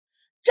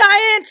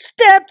Giant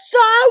steps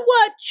are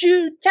what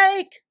you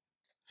take.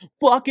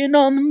 Walking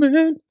on the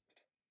moon.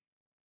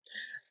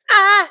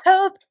 I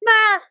hope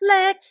my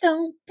leg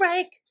don't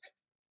break.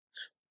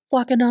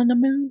 Walking on the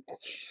moon.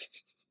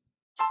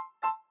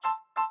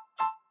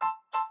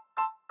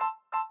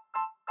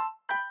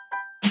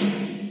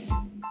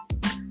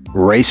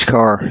 Race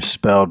car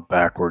spelled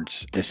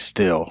backwards is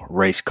still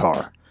race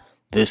car.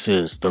 This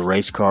is the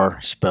Race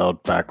Car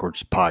Spelled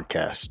Backwards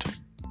podcast.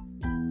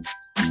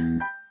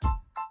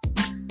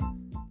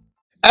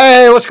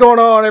 Hey, what's going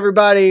on,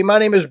 everybody? My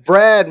name is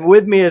Brad, and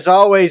with me, as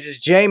always, is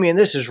Jamie, and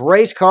this is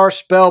Race Car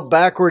Spelled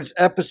Backwards,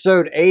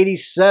 episode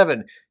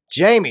 87.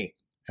 Jamie,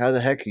 how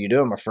the heck are you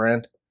doing, my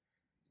friend?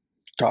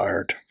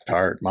 Tired.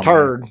 My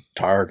Turd. man.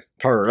 Tired.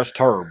 That's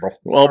terrible.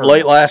 Well,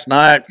 late last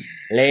night.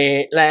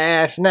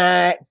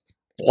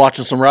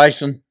 Watching some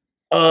racing.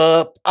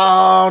 Up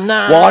all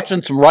night.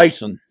 Watching some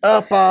racing.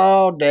 Up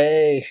all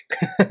day.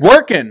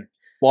 Working.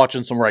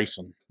 Watching some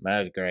racing. That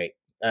was great.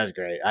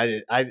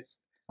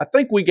 I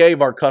think we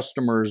gave our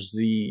customers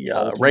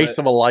the race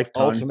of a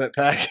lifetime. Ultimate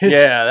package.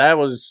 Yeah, that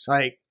was...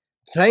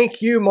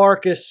 Thank you,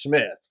 Marcus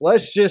Smith.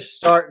 Let's just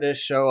start this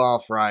show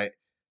off right.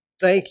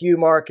 Thank you,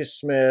 Marcus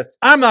Smith.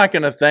 I'm not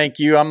going to thank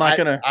you. I'm not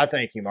going to... I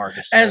thank you,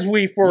 Marcus Smith.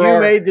 You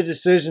made the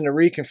decision to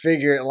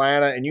reconfigure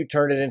Atlanta, and you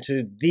turned it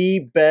into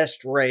the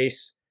best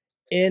race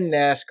in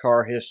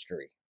NASCAR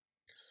history.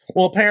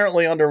 Well,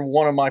 apparently under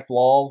one of my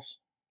flaws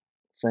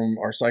from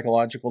our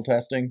psychological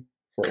testing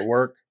for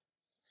work,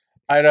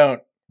 I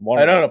don't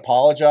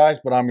apologize,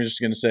 but I'm just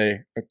going to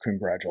say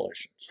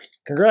congratulations.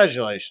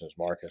 Congratulations,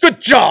 Marcus.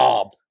 Good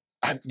job.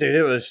 Dude,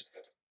 it was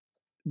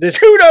this.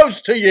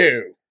 Kudos to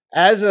you.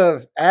 As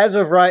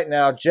of right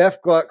now,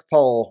 Jeff Gluck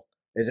poll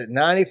is at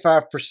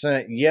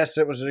 95%. Yes,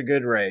 it was a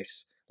good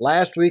race.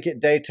 Last week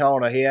at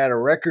Daytona, he had a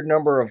record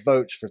number of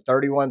votes for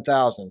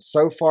 31,000.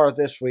 So far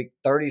this week,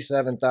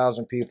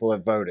 37,000 people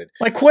have voted.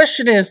 My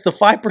question is, the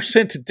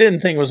 5% that didn't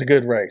think it was a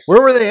good race.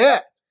 Where were they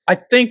at? I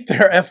think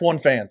they're F1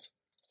 fans.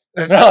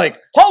 They're like,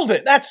 hold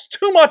it, that's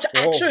too much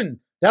action.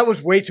 That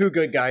was way too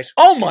good, guys.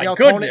 Oh my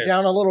goodness. Tone it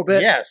down a little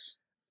bit? Yes.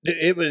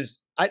 It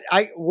was,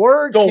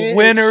 words The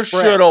winner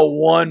should have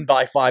won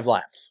by 5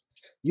 laps.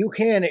 You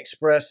can't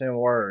express in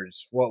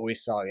words what we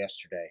saw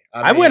yesterday.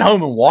 I went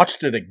home and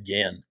watched it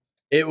again.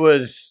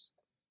 It's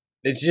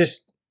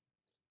just,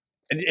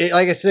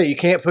 like I said, you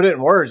can't put it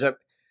in words.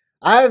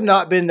 I have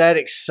not been that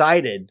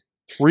excited.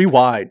 3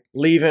 wide.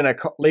 Leaving a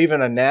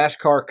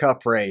NASCAR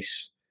Cup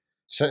race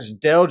since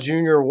Dale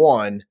Jr.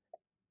 won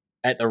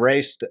at the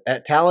race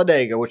at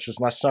Talladega, which was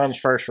my son's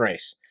first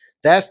race.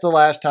 That's the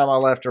last time I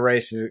left a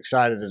race as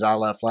excited as I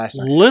left last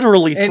night.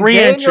 Literally 3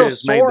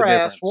 inches made the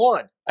difference.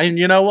 Won. And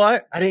you know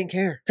what? I didn't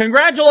care.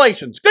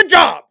 Congratulations. Good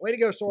job. Way to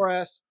go,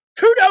 Sorass.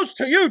 Kudos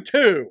to you,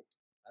 too.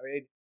 I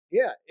mean,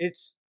 yeah,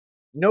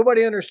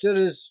 nobody understood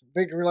his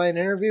victory lane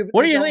interview. But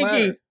what do you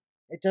think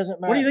it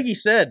doesn't matter. What do you think he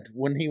said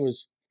when he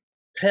was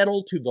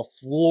pedaled to the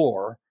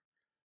floor,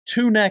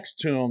 2 next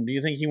to him? Do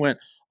you think he went,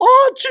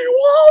 "Oh,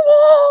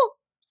 Chihuahua!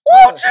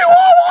 Oh,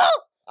 Chihuahua!"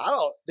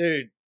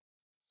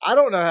 I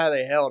don't know how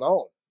they held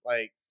on.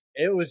 Like,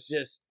 it was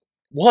just...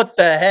 What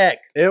the heck?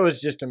 It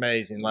was just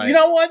amazing. Like, you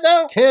know what,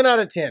 though? 10 out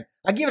of 10.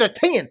 I give it a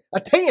 10. A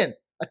 10.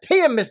 A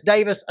 10, Miss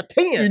Davis. A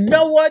 10. You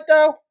know what,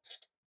 though?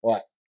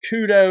 What?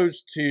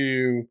 Kudos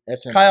to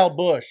Kyle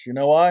Busch. You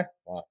know why?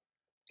 Why?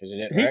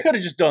 Because he could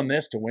have just done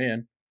this to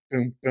win.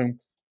 Boom, boom.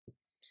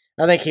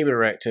 I think he would have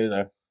wrecked, too,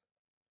 though.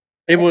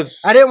 It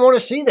was... I didn't want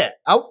to see that.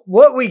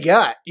 What we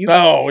got. You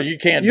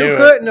can't do it. You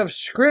couldn't have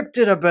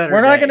scripted a better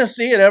We're not going to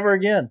see it ever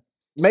again.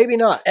 Maybe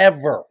not.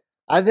 Ever.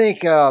 I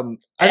think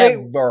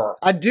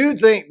I do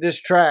think this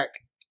track,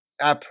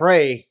 I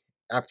pray,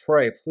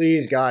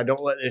 please God,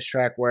 don't let this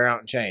track wear out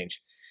and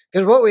change.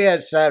 Because what we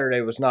had Saturday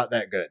was not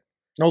that good.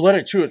 No, let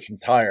it chew some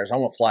tires. I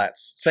want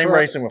flats. Same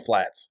racing with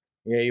flats.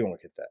 Yeah, you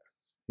won't get that.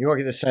 You won't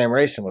get the same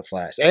racing with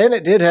flats. And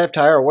it did have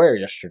tire wear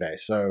yesterday.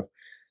 So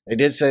they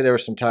did say there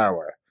was some tire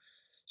wear.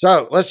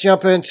 So let's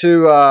jump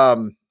into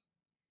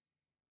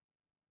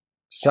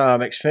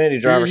some Xfinity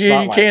driver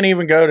spotlights. You can't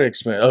even go to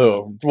Xfinity.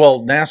 Oh,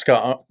 well,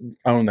 NASCAR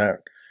own that.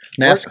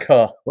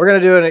 NASCAR. We're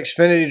going to do an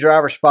Xfinity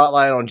driver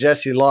spotlight on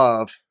Jesse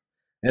Love,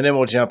 and then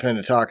we'll jump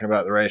into talking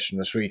about the race from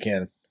this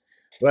weekend.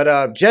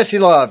 But Jesse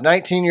Love,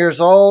 19 years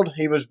old.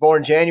 He was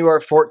born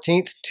January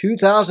 14th,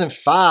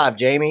 2005,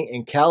 Jamie,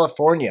 in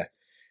California.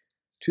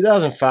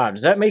 2005.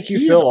 Does that make you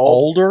feel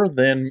old?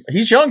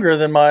 He's younger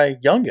than my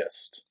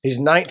youngest. He's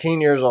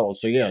 19 years old,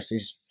 so yes,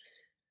 he's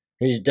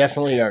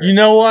definitely younger. You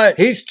know what?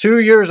 He's 2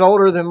 years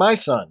older than my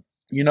son.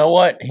 You know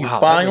what? He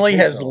finally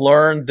has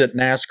learned that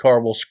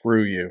NASCAR will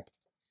screw you.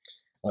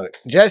 Look,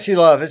 Jesse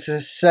Love, it's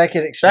his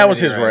second Xfinity That was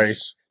his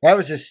race. That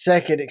was his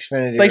second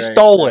Xfinity race. They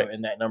stole it.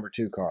 In that number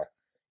 2 car.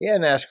 Yeah,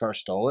 NASCAR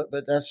stole it,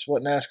 but that's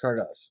what NASCAR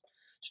does.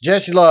 So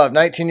Jesse Love,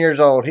 19 years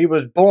old. He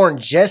was born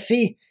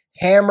Jesse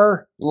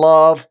Hammer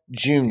Love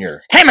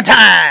Jr. Hammer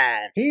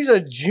time! He's a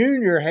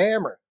junior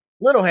Hammer.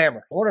 Little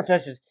Hammer. I wonder if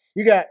that's his...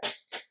 You got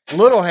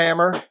Little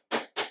Hammer.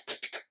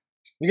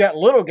 You got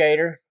Little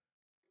Gator.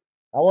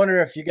 I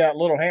wonder if you got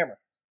Little Hammer.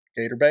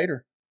 Gator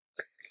Bader.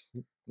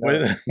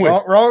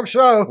 Wrong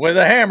show. With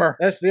a hammer.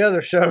 That's the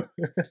other show.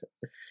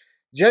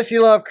 Jesse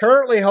Love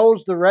currently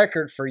holds the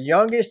record for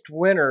youngest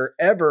winner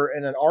ever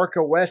in an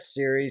ARCA West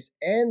Series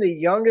and the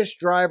youngest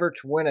driver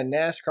to win a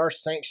NASCAR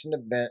sanctioned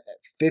event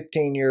at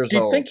 15 years old. Do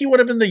you think he would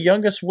have been the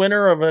youngest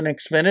winner of an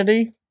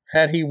Xfinity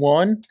had he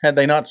won? Had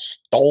they not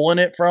stolen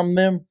it from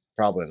them?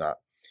 Probably not.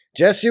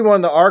 Jesse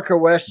won the ARCA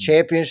West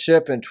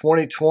Championship in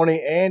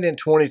 2020 and in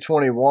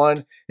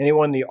 2021, and he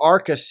won the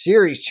ARCA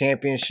Series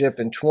Championship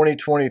in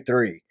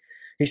 2023.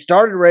 He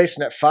started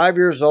racing at 5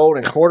 years old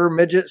in quarter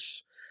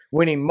midgets,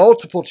 winning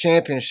multiple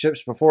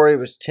championships before he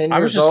was 10 years old.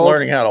 I was just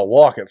learning how to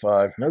walk at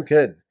 5. No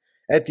kidding.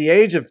 At the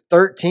age of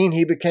 13,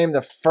 he became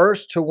the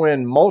first to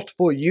win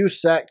multiple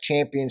USAC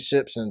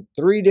championships in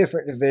 3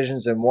 different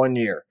divisions in 1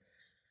 year.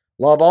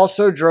 Love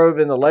also drove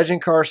in the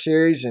Legend Car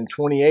Series in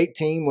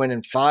 2018,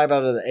 winning 5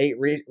 out of the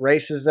 8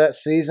 races that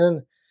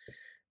season.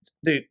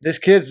 Dude, this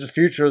kid's the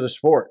future of the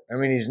sport. I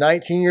mean, he's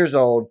 19 years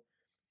old.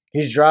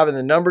 He's driving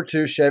the number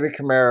 2 Chevy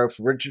Camaro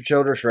for Richard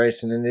Childress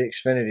Racing in the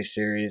Xfinity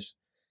Series.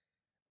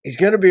 He's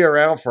going to be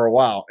around for a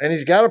while, and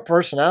he's got a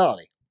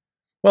personality.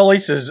 Well, at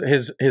least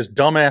his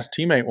dumbass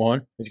teammate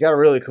won. He's got a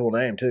really cool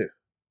name, too.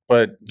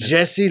 But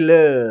Jesse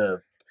Love.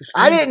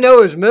 I didn't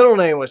know his middle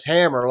name was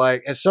Hammer.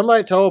 Like, has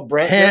somebody told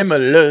Brett Hammer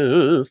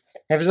Love.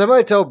 Have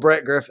somebody told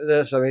Brett Griffith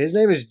this? I mean, his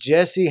name is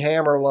Jesse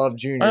Hammer Love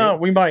Jr. Oh,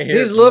 we might hear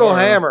He's Little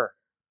Hammer.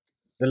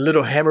 The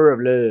Little Hammer of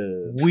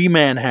Love. Wee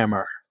Man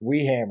Hammer.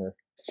 Wee Hammer.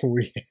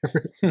 Wee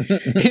Hammer.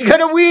 He's got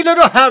a wee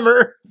little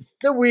hammer.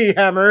 The Wee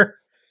Hammer.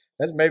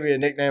 That's maybe a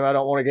nickname I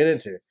don't want to get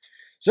into.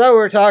 So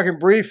we're talking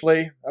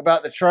briefly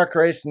about the truck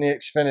race and the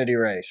Xfinity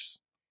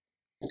race.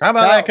 How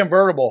about that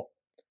convertible?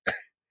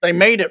 They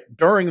made it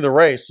during the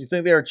race. You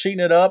think they were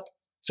cheating it up?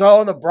 So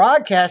on the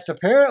broadcast,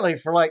 apparently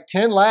for like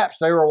 10 laps,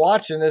 they were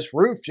watching this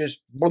roof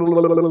just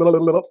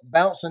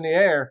bounce in the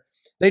air.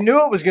 They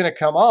knew it was going to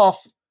come off.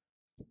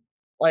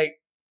 Like,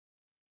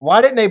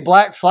 why didn't they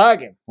black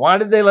flag him? Why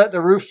did they let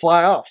the roof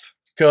fly off?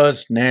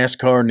 Because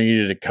NASCAR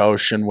needed a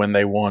caution when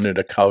they wanted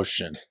a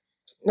caution.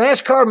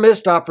 NASCAR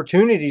missed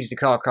opportunities to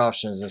call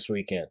cautions this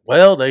weekend.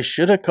 Well, they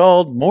should have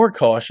called more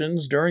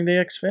cautions during the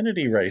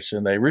Xfinity race,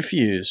 and they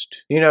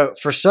refused. You know,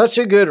 for such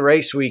a good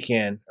race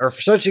weekend, or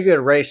for such a good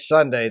race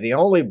Sunday, the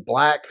only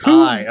black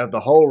eye of the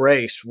whole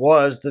race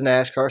was the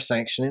NASCAR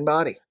sanctioning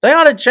body. They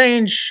ought to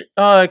change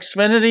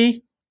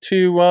Xfinity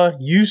to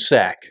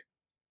USAC.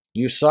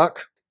 You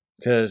suck?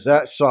 Because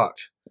that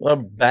sucked. A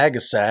bag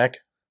of sack.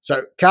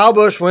 So, Kyle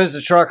Busch wins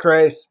the truck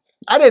race.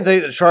 I didn't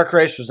think the truck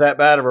race was that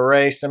bad of a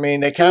race. I mean,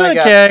 they kind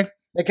of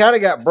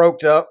got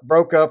broke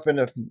up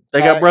into.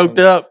 They got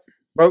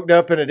broke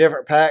up into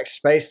different packs,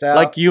 spaced out.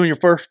 Like you and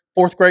your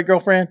fourth grade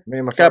girlfriend. Me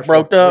and my got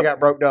broke up. We got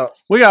broke up.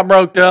 We got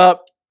broke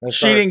up.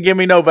 She didn't give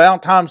me no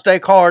Valentine's Day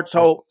card,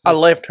 so I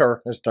left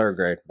her. That's 3rd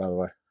grade, by the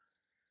way.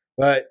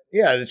 But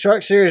yeah, the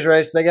Truck Series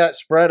race, they got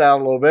spread out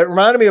a little bit.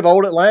 Reminded me of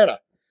old Atlanta.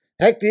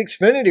 Heck, the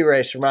Xfinity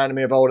race reminded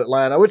me of old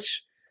Atlanta,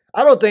 which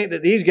I don't think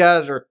that these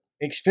guys are.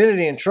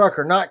 Xfinity and Truck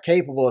are not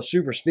capable of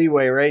super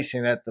speedway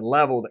racing at the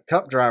level that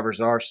Cup drivers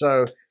are,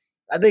 so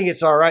I think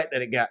it's all right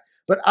that it got.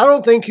 But I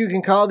don't think you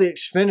can call the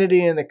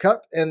Xfinity and the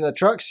Cup and the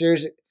Truck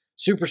Series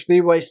super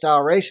speedway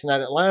style racing at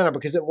Atlanta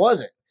because it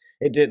wasn't.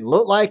 It didn't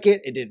look like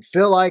it. It didn't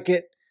feel like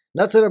it.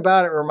 Nothing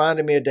about it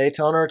reminded me of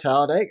Daytona or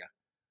Talladega.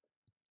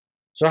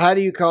 So how do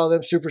you call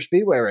them super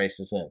speedway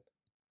races then?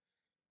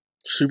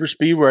 Super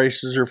speed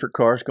races are for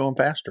cars going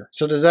faster.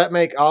 So does that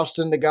make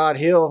Austin to God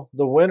Hill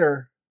the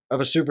winner of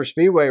a super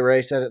speedway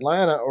race at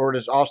Atlanta, or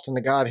does Austin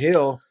to God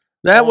Hill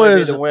be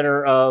the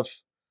winner of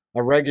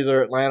a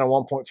regular Atlanta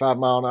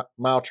 1.5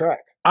 mile track?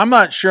 I'm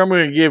not sure I'm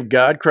going to give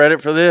God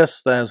credit for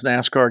this. That's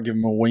NASCAR give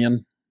him a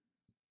win.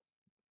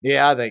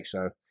 Yeah, I think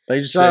so.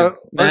 They just said,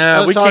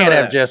 nah, we can't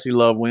have Jesse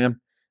Love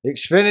win. The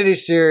Xfinity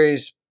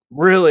Series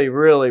really,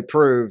 really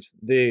proves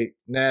the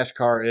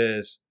NASCAR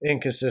is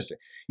inconsistent.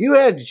 You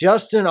had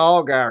Justin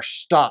Allgaier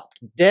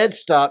dead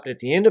stopped at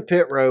the end of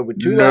pit road with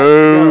 2 laps to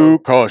go. No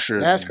caution.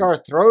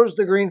 NASCAR throws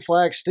the green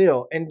flag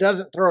still and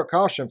doesn't throw a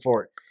caution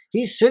for it.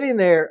 He's sitting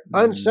there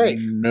unsafe.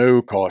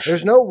 No caution.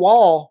 There's no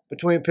wall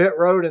between pit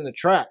road and the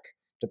track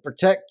to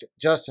protect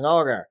Justin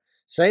Allgaier.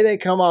 Say they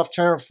come off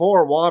turn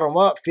 4, wad them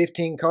up,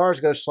 15 cars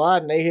go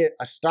sliding, they hit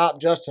a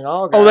stop Justin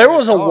Allgaier. Oh, there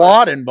was a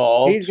wad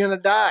involved. He's going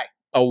to die.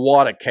 A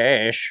wad of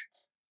cash.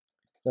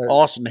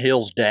 Austin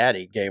Hill's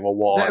daddy gave a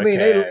wad of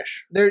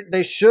cash.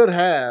 They should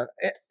have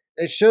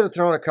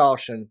thrown a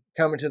caution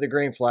coming to the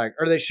green flag,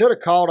 or they should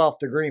have called off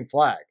the green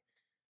flag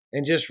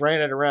and just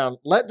ran it around.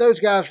 Let those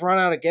guys run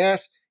out of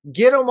gas.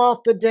 Get them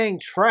off the dang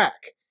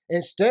track.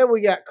 Instead,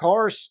 we got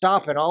cars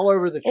stopping all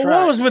over the track.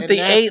 What was with the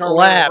 8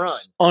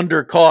 laps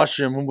under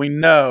caution when we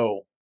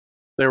know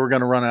they were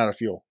going to run out of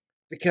fuel?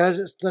 Because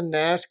it's the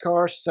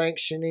NASCAR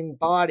sanctioning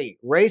body.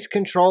 Race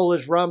control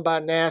is run by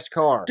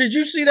NASCAR. Did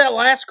you see that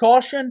last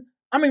caution?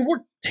 I mean,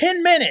 we're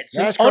 10 minutes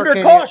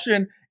under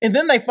caution, and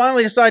then they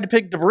finally decide to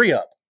pick debris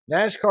up.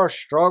 NASCAR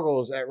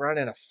struggles at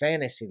running a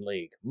fantasy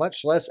league,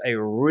 much less a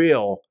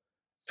real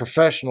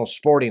professional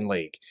sporting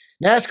league.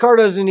 NASCAR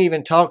doesn't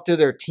even talk to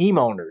their team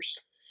owners.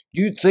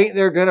 You think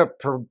they're going to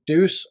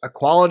produce a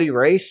quality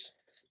race?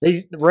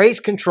 Race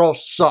control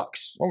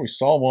sucks. Well, we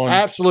saw one.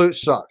 Absolute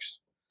sucks.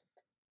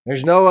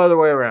 There's no other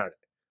way around it.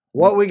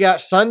 What we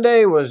got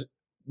Sunday was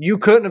you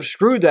couldn't have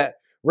screwed that.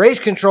 Race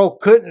control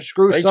couldn't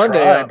screw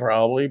Sunday tried, up.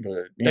 probably,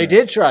 but They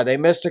did try. They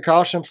missed a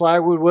caution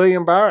flag with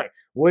William Byron.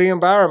 William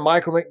Byron,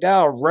 Michael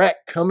McDowell,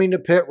 wreck coming to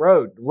pit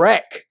road.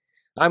 Wreck.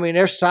 I mean,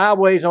 they're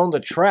sideways on the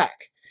track.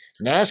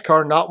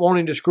 NASCAR not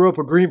wanting to screw up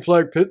a green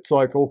flag pit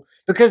cycle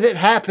because it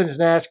happens,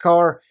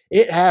 NASCAR.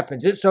 It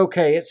happens. It's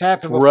okay. It's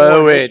happened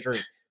before in history.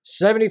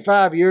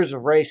 75 years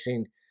of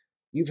racing.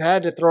 You've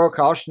had to throw a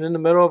caution in the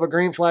middle of a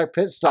green flag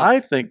pit stop. I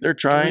think they're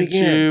trying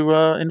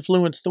to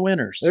influence the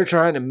winners. They're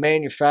trying to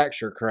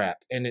manufacture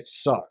crap, and it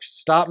sucks.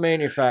 Stop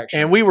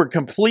manufacturing. And we were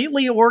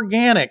completely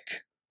organic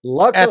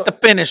at the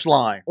finish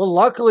line. Well,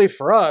 luckily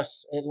for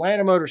us,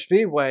 Atlanta Motor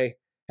Speedway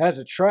has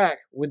a track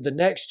with the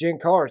next-gen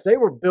cars. They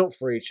were built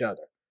for each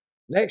other.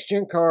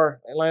 Next-gen car,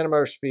 Atlanta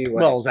Motor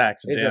Speedway. Well, it was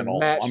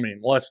accidental. I mean,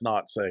 let's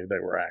not say they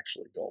were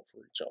actually built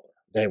for each other.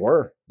 They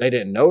were. They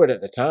didn't know it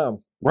at the time.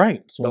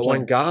 Right. But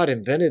when God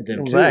invented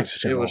them,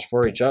 it was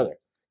for each other.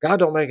 God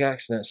don't make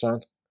accidents,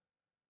 son.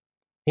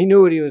 He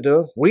knew what he was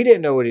doing. We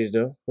didn't know what he was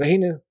doing, but he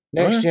knew.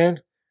 Next gen,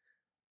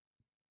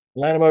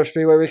 Atlanta Motor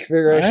Speedway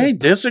reconfiguration. I ain't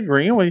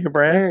disagreeing with you,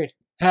 Brad. Married.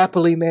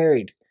 Happily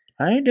married.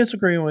 I ain't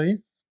disagreeing with you.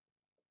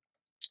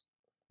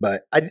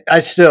 But I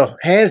still,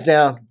 hands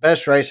down,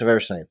 best race I've ever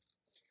seen.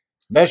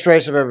 Best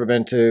race I've ever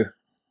been to.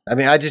 I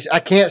mean, I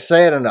can't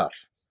say it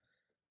enough.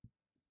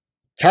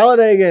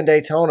 Talladega and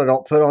Daytona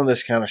don't put on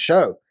this kind of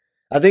show.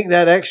 I think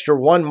that extra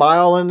 1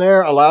 mile in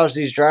there allows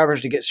these drivers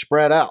to get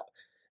spread out.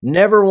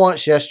 Never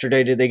once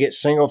yesterday did they get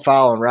single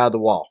file and ride the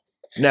wall.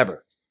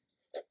 Never.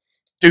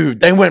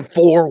 Dude, they went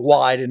 4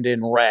 wide and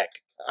didn't wreck.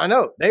 I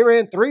know. They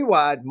ran 3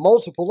 wide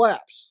multiple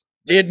laps.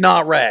 Did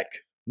not wreck.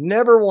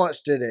 Never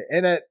once did it.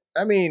 And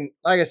I mean,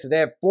 like I said, they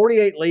had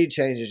 48 lead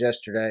changes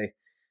yesterday.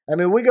 I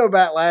mean, we go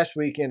back last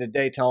weekend to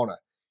Daytona.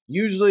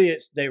 Usually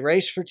they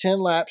race for 10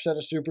 laps at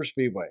a super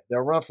speedway. They'll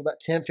run for about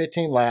 10,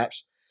 15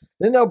 laps.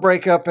 Then they'll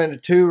break up into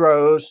 2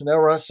 rows, and they'll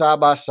run side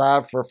by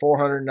side for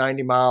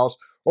 490 miles,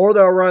 or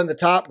they'll run the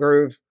top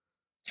groove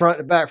front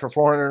to back for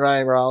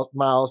 490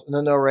 miles, and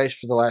then they'll race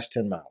for the last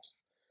 10 miles.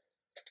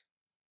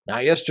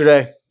 Not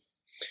yesterday.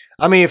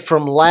 I mean,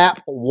 from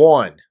lap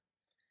 1,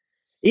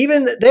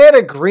 even they had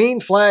a green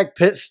flag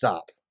pit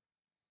stop,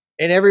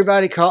 and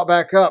everybody caught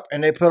back up,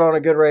 and they put on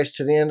a good race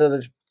to the end of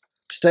the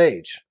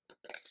stage.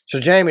 So,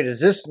 Jamie, does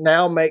this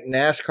now make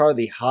NASCAR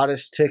the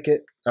hottest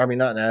ticket? I mean,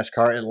 not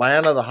NASCAR.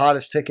 Atlanta the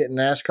hottest ticket in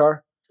NASCAR?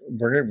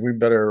 We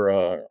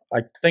better,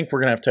 I think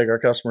we're going to have to take our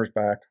customers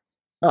back.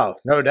 Oh,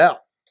 no doubt.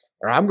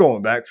 Or I'm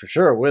going back for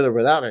sure, with or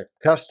without a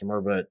customer,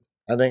 but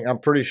I'm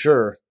pretty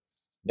sure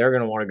they're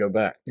going to want to go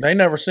back. They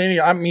never seen it.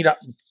 I mean,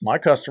 my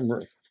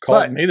customer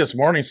called me this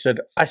morning and said,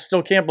 I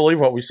still can't believe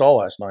what we saw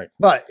last night.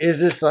 But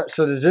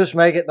so does this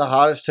make it the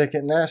hottest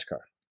ticket in NASCAR?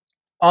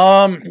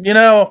 You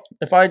know,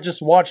 if I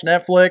just watch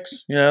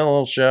Netflix, a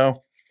little show,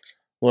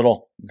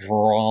 little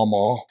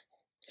drama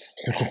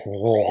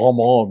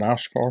of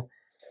NASCAR,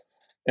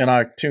 and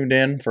I tuned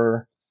in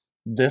for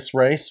this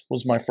race,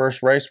 was my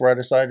first race where I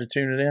decided to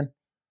tune it in,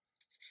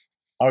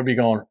 I would be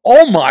going,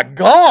 oh my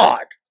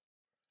God!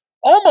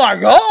 Oh my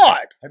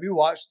God! Have you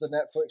watched the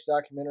Netflix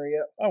documentary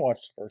yet? I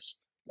watched the first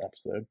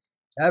episode.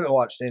 I haven't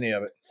watched any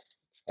of it.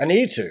 I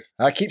need to.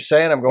 I keep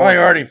saying I'm going. Oh,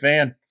 you're already a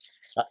fan.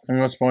 And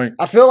what's the point?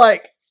 I feel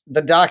like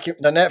the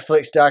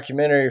Netflix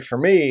documentary for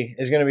me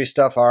is going to be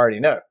stuff I already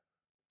know.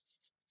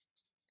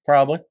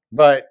 Probably.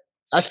 But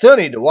I still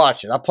need to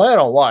watch it. I plan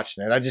on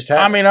watching it. I just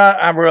haven't. I mean,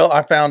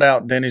 I found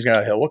out Denny's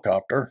got a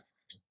helicopter.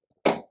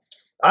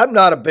 I'm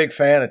not a big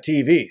fan of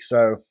TV,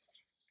 so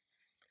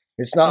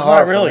it's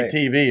not really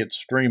TV. It's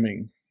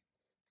streaming.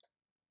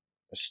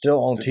 It's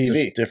still on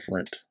TV. It's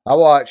different. I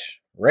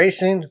watch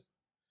racing,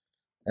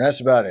 and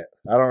that's about it.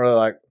 I don't really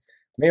like.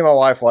 Me and my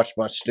wife watch a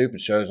bunch of stupid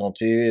shows on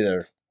TV that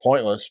are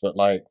pointless, but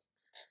like.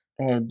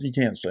 Well, you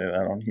can't say that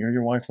on here.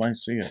 Your wife might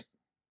see it.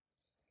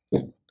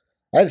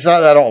 It's not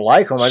that I don't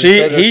like them.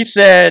 He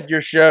said your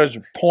shows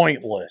are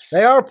pointless.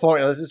 They are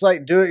pointless. It's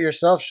like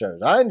do-it-yourself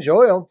shows. I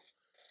enjoy them,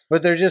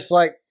 but they're just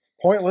like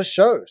pointless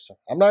shows.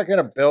 I'm not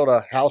going to build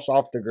a house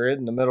off the grid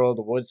in the middle of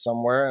the woods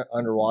somewhere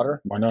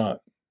underwater. Why not?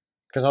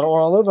 Because I don't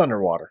want to live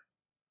underwater.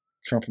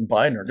 Trump and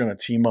Biden are going to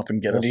team up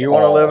and get us. Do you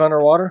want to live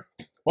underwater?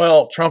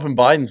 Well, Trump and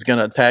Biden's going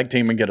to tag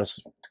team and get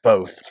us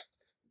both.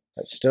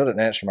 That still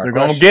didn't answer my question.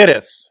 They're going to get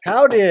us.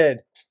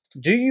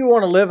 Do you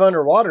want to live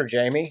underwater,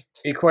 Jamie?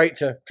 Equate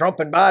to Trump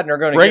and Biden are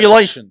going to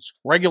regulations.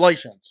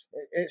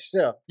 It's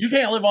still. You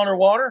can't live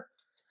underwater.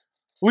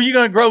 Were you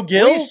going to grow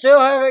gills? We still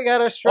haven't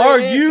got a straight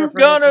answer. Are you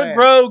going to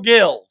grow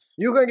gills?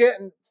 You can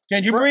get.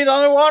 Can you breathe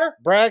underwater?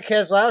 Brad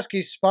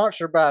Keselowski's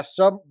sponsored by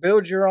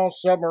Build Your Own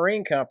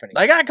Submarine Company.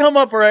 They got to come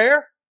up for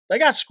air. They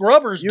got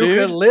scrubbers, dude. You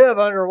can live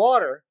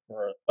underwater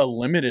for a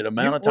limited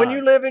amount of time. When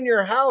you live in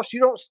your house,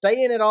 you don't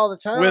stay in it all the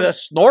time. With a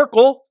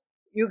snorkel.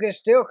 You can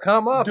still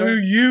come up. Do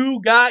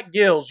you got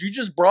gills? You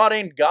just brought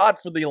in God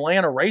for the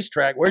Atlanta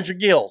racetrack. Where's your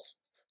gills?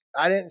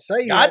 I didn't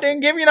say you. God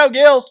didn't give you no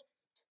gills.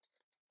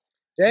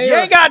 You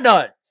ain't got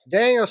none.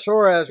 Daniel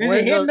Suarez Is wins.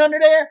 it hidden under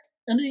there?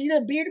 Under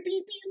the beard?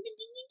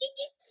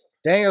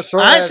 Daniel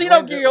Suarez I ain't see no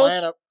wins gills.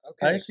 Atlanta.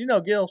 Okay. I ain't see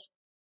no gills.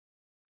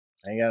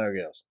 Ain't got no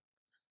gills.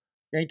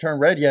 You ain't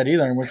turned red yet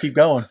either, and we'll keep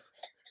going.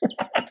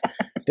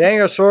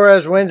 Daniel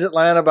Suarez wins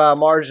Atlanta by a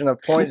margin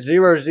of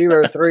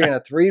 .003 in a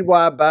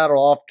 3-wide battle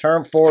off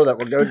turn 4 that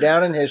will go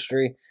down in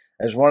history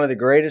as one of the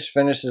greatest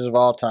finishes of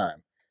all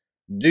time.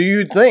 Do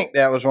you think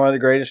that was one of the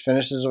greatest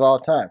finishes of all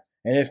time?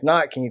 And if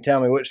not, can you tell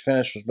me which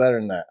finish was better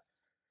than that?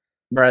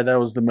 Brad, that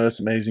was the most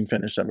amazing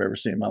finish I've ever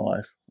seen in my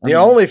life. The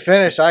only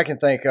finish I can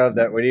think of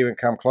that would even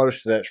come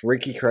close to that's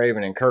Ricky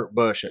Craven and Kurt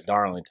Busch at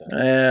Darlington.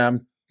 Yeah,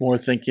 I'm more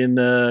thinking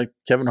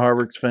Kevin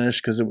Harvick's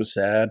finish because it was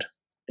sad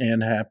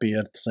and happy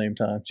at the same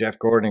time. Jeff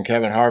Gordon and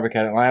Kevin Harvick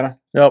at Atlanta.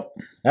 Yep.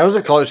 That was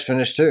a close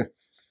finish, too.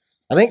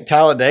 I think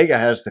Talladega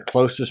has the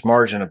closest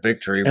margin of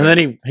victory. And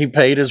then he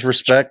paid his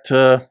respect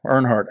to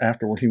Earnhardt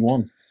after he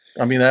won.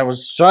 I mean, that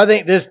was... So I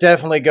think this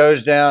definitely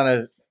goes down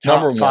as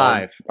top number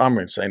 5. I'm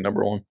going to say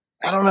number 1.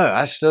 I don't know.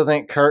 I still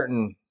think Kurt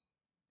and...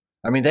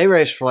 I mean, they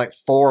raced for like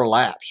 4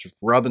 laps,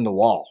 rubbing the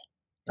wall.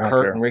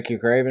 Kurt and Ricky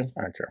Craven.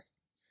 I don't care.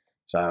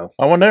 So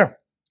I wasn't there.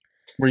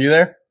 Were you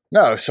there?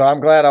 No, so I'm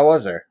glad I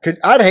was there.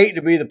 I'd hate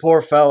to be the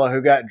poor fella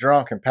who got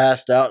drunk and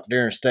passed out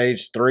during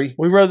stage 3.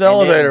 We rode the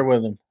elevator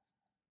with him.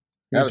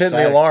 He was hitting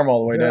the alarm all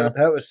the way down.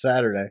 That was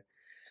Saturday.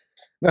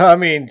 No, I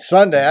mean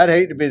Sunday. I'd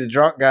hate to be the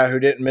drunk guy who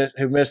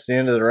missed the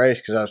end of the race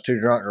because I was too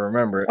drunk to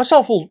remember it. I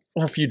saw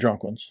a few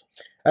drunk ones.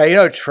 Hey,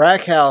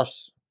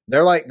 Trackhouse,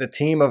 they're like the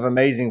team of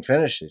amazing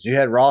finishes. You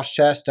had Ross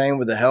Chastain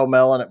with the Hell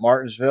Melon at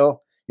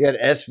Martinsville. You had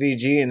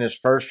SVG in his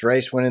first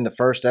race winning the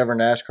first ever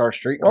NASCAR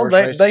street course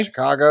race in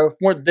Chicago.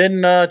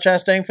 Didn't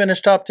Chastain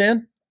finish top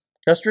 10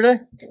 yesterday?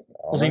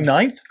 Was he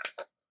 9th?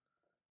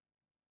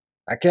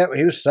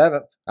 He was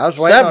 7th. I was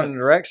waiting on him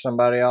to wreck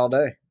somebody all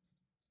day.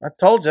 I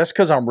told you, that's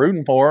because I'm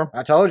rooting for him.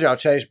 I told y'all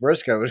Chase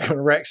Briscoe was going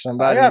to wreck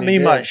somebody. I got me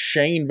my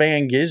Shane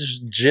Van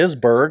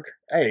Gisberg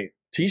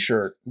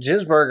t-shirt.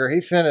 Gisberger,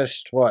 he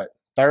finished, what,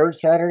 3rd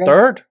Saturday?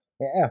 3rd?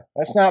 Yeah,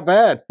 that's not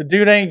bad. The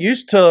dude ain't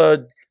used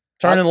to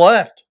turning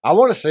left. I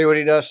want to see what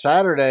he does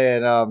Saturday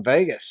in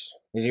Vegas.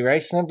 Is he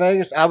racing in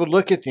Vegas? I would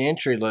look at the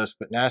entry list,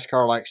 but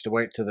NASCAR likes to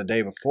wait till the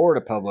day before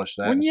to publish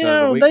that.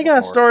 Well, they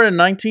got started in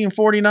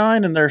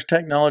 1949, and their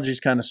technology's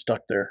kind of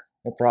stuck there.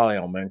 They're probably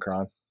on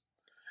Mincron.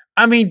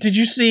 I mean, did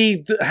you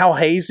see how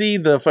hazy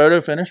the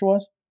photo finish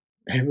was?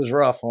 It was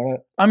rough, wasn't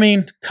it? I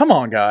mean, come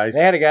on, guys.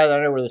 They had a guy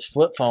down there with his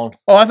flip phone.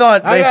 Oh, I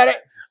got it.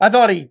 I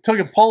thought he took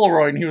a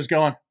Polaroid and he was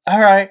going, all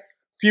right,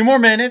 a few more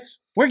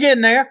minutes. We're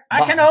getting there.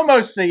 I can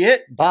almost see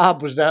it.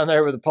 Bob was down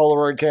there with a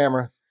Polaroid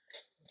camera.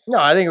 No,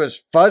 I think it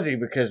was fuzzy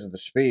because of the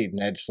speed, and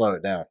they had to slow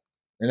it down.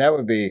 And that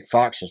would be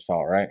Fox's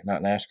fault, right?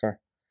 Not NASCAR.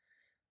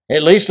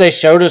 At least they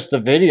showed us the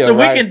video. So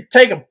we can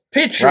take a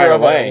picture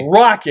of a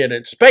rocket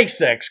at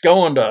SpaceX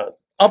going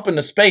up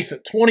into space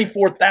at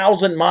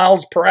 24,000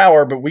 miles per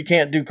hour, but we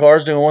can't do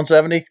cars doing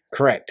 170?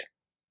 Correct.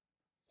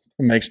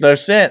 It makes no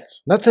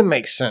sense. Nothing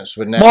makes sense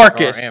with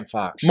NASCAR and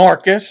Fox.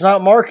 Marcus. It's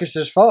not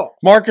Marcus's fault.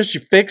 Marcus,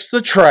 you fix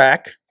the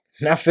track.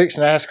 Now fix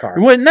NASCAR.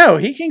 Well, no,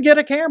 he can get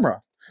a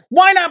camera.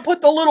 Why not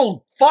put the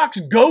little Fox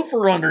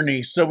gopher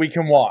underneath so we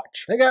can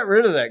watch? They got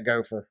rid of that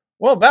gopher.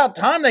 Well, about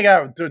time they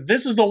got.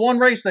 This is the one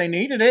race they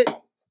needed it.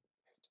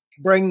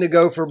 Bring the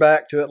gopher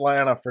back to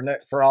Atlanta for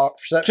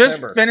September.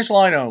 Just finish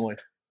line only.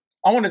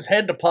 I want his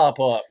head to pop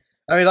up.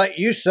 I mean, like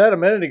you said a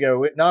minute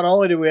ago, not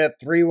only do we have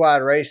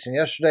 3-wide racing,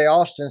 yesterday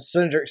Austin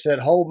Cindric said,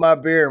 hold my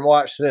beer and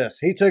watch this.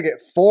 He took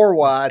it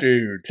 4-wide.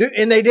 Dude.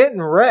 And they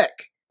didn't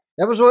wreck.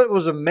 That was what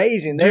was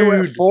amazing. They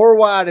went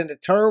 4-wide into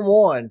turn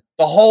 1.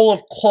 The whole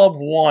of Club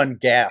 1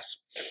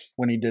 gasped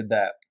when he did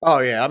that. Oh,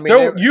 yeah. I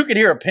mean, you could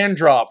hear a pin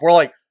drop. We're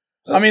like,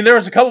 I mean, there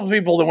was a couple of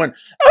people that went,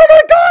 oh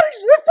my God,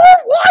 he's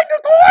 4-wide in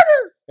the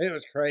corner. It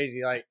was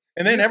crazy.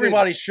 And then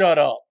everybody shut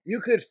up. You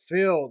could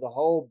feel the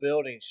whole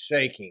building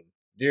shaking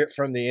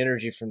from the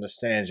energy from the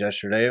stands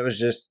yesterday. It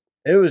was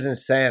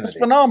insanity. It was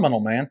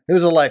phenomenal, man. It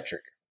was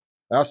electric.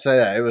 I'll say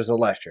that. It was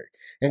electric.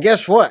 And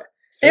guess what?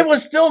 It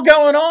was still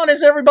going on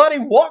as everybody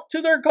walked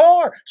to their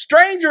car.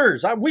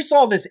 Strangers. We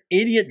saw this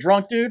idiot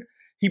drunk dude.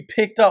 He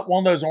picked up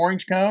one of those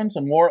orange cones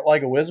and wore it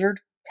like a wizard.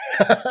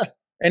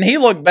 And he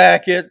looked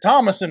back at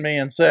Thomas and me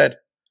and said,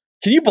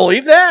 can you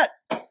believe that?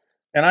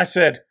 And I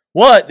said,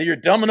 what? That you're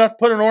dumb enough to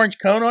put an orange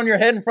cone on your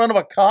head in front of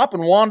a cop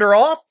and wander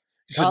off?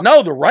 He said,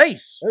 no, the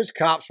race. Those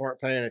cops weren't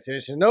paying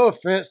attention. No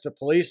offense to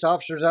police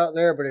officers out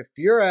there, but if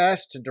you're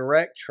asked to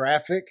direct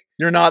traffic.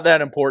 You're not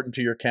that important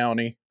to your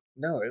county.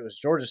 No, it was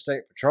Georgia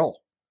State Patrol.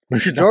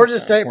 Georgia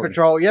State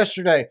Patrol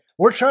yesterday.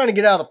 We're trying to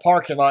get out of the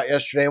parking lot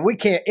yesterday, and we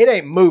can't. It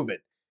ain't moving.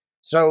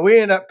 So we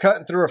end up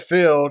cutting through a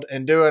field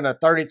and doing a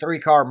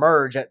 33-car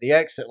merge at the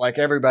exit like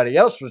everybody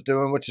else was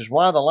doing, which is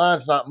why the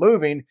line's not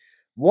moving.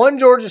 One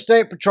Georgia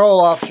State Patrol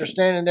officer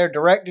standing there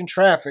directing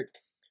traffic,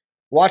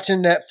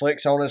 watching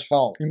Netflix on his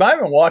phone. You might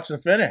even watch the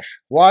finish.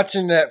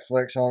 Watching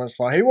Netflix on his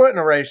phone. He wasn't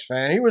a race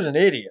fan. He was an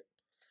idiot.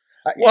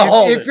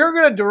 Well, if you're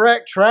going to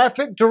direct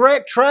traffic.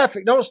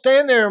 Don't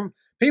stand there.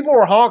 People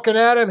were honking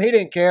at him. He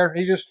didn't care.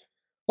 He just,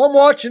 I'm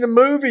watching a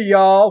movie,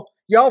 y'all.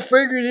 y'all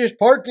figure this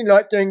parking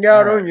lot thing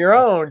out on your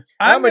own.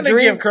 I'm a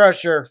dream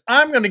crusher.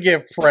 I'm going to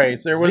give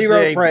praise. There was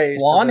Zero praise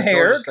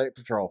blonde-haired State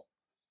Patrol.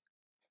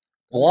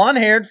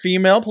 Blonde-haired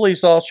female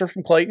police officer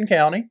from Clayton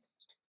County,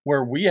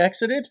 where we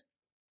exited.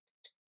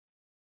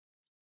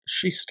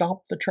 She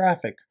stopped the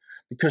traffic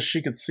because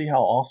she could see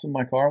how awesome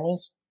my car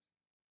was.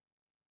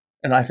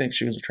 And I think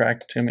she was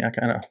attracted to me. I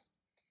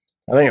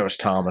think it was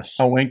Thomas.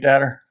 I winked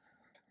at her.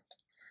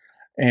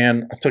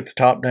 And I took the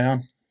top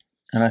down.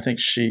 And I think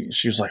she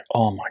was like,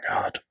 oh my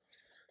God.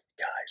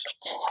 Guy's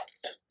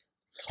hot.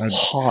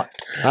 Hot.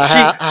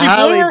 I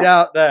highly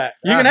doubt that.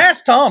 You can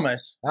ask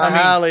Thomas. I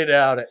highly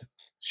doubt it.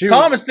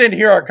 Thomas didn't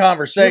hear our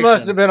conversation. She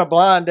must have been a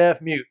blind,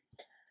 deaf mute.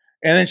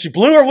 And then she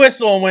blew her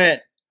whistle and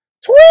went,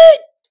 tweet!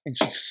 And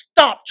she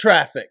stopped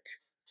traffic.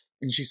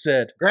 And she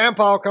said,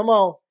 Grandpa, come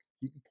on.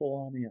 You can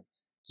pull on in.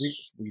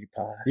 Sweetie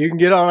pie. You can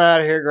get on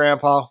out of here,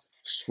 Grandpa.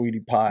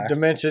 Sweetie pie.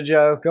 Dementia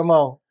Joe, come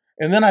on.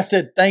 And then I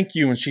said, thank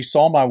you. And she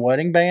saw my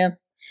wedding band.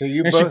 So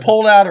she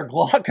pulled out her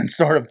Glock and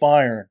started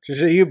firing. She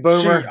said, you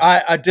boomer.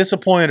 I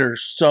disappointed her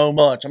so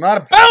much. I'm not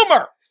a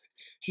boomer.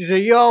 She said,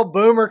 you old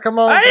boomer, come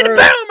on I through. ain't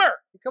a boomer.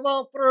 Come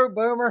on through,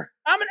 boomer.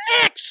 I'm an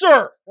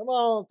Xer. Come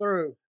on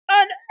through.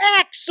 An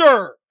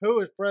Xer. Who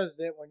was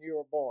president when you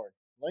were born?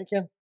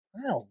 Lincoln?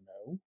 I don't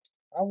know.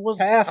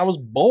 I was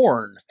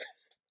born.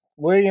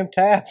 William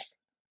Taft.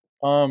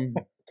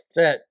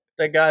 That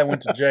guy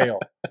went to jail.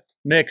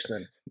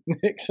 Nixon.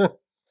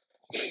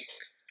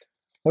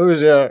 Who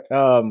was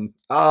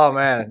oh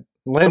man.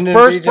 Lyndon the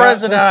first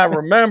president I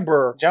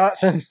remember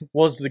Johnson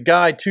was the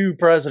guy 2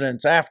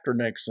 presidents after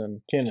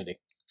Nixon. Kennedy.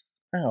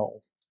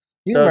 No.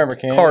 You remember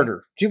Kennedy?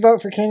 Carter. Did you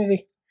vote for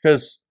Kennedy?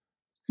 Because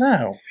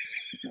no.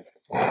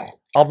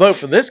 I'll vote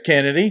for this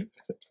Kennedy.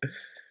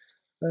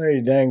 Oh,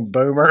 you dang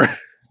boomer.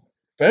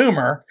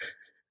 Boomer?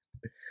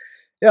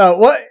 Yeah,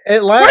 what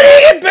Atlanta? Where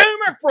did you get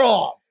boomer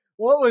from?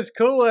 What was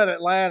cool in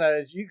Atlanta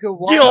is you could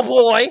watch.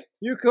 Gilboy.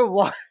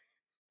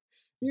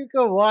 You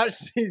could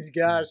watch these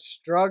guys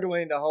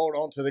struggling to hold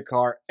onto the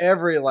car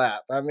every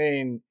lap. I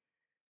mean,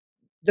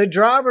 the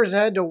drivers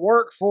had to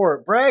work for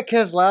it. Brad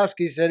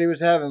Keselowski said he was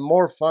having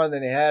more fun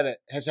than he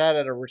has had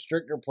at a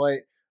restrictor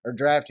plate or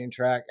drafting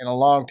track in a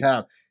long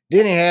time.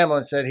 Denny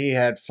Hamlin said he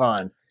had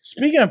fun.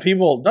 Speaking of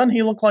people, doesn't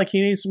he look like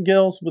he needs some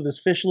gills with his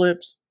fish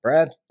lips?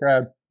 Brad?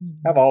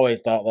 I've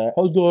always thought that.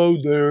 Hello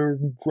there,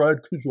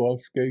 Brad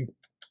Keselowski.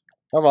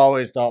 I've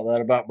always thought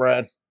that about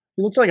Brad.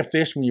 He looks like a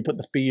fish when you put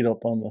the feet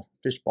up on the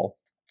fish bowl.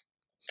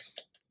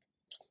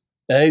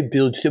 I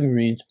build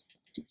submarines.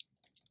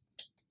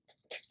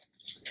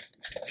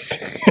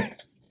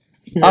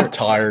 I'm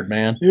tired,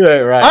 man. You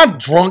ain't right. I'm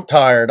drunk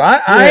tired.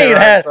 I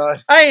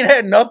ain't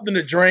had nothing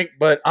to drink,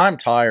 but I'm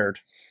tired.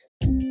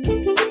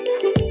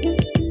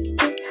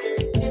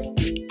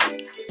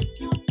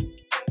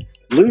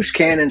 Loose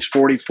Cannons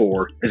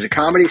 44 is a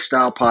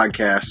comedy-style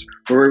podcast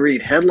where we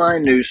read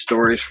headline news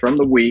stories from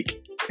the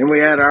week and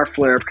we add our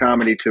flair of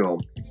comedy to them.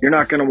 You're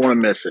not going to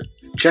want to miss it.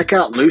 Check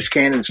out Loose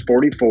Cannons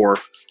 44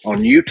 on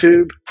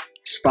YouTube,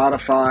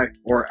 Spotify,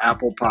 or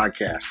Apple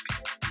Podcasts.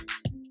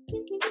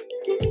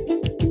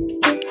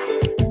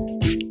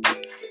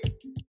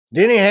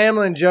 Denny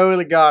Hamlin and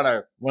Joey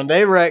Logano, when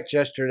they wrecked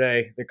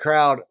yesterday, the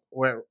crowd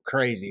went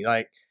crazy.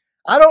 I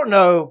don't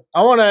know.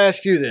 I want to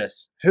ask you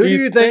this. Who do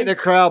you think the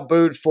crowd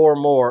booed for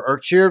more or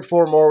cheered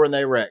for more when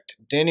they wrecked?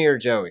 Denny or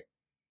Joey?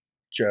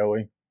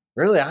 Joey.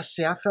 Really? I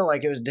felt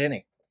like it was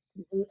Denny.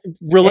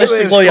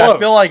 Realistically, I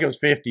feel like it was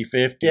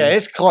 50-50. Yeah,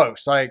 it's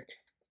close. I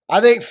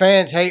think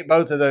fans hate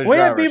both of those drivers. We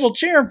had people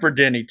cheering for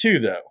Denny, too,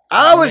 though.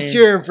 I was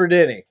cheering for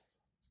Denny.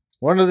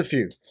 One of the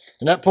few.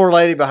 And that poor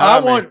lady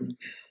behind me.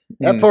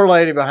 That poor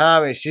lady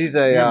behind me, she's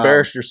a... You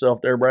embarrassed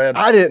yourself there, Brad.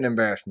 I didn't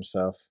embarrass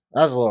myself.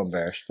 I was a little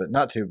embarrassed, but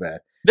not too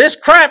bad. This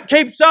crap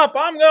keeps up.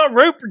 I'm going to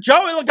root for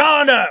Joey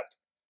Logano.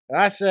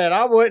 I said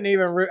I wouldn't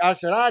even root. I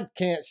said I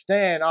can't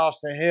stand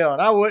Austin Hill,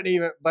 and I wouldn't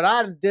even, but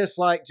I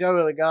dislike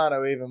Joey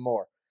Logano even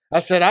more. I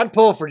said I'd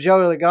pull for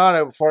Joey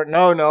Logano before.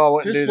 No, I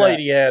wouldn't do that. This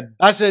lady had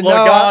I said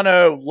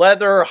Logano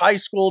leather high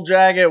school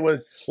jacket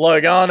with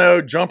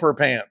Logano jumper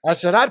pants. I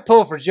said I'd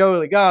pull for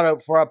Joey Logano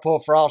before I pull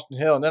for Austin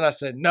Hill, and then I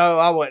said no,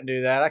 I wouldn't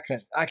do that.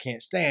 I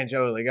can't stand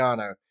Joey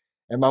Logano.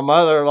 And my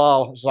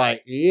mother-in-law was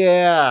like,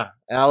 yeah.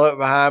 And I looked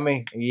behind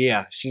me.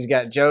 Yeah, she's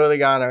got Joey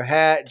Logano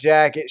hat,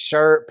 jacket,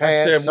 shirt,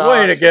 pants, I said, socks,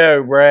 way to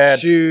go, Brad.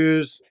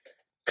 Shoes,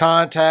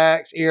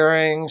 contacts,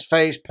 earrings,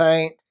 face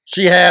paint.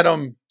 She had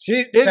them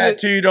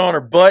tattooed on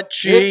her butt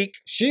cheek.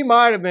 She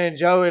might have been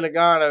Joey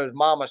Logano's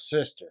mama's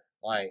sister.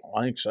 I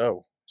think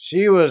so.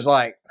 She was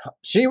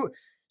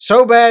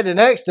so bad the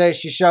next day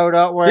she showed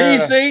up wearing.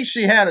 Did you see?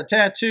 She had a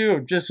tattoo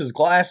of just his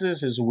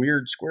glasses, his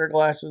weird square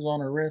glasses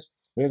on her wrist.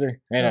 Really?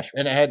 And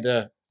it had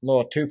the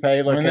little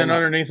toupee looking. And then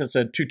underneath it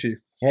said tutu.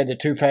 It had the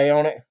toupee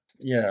on it?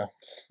 Yeah.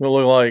 It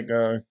looked like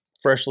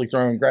freshly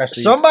thrown grass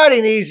seeds.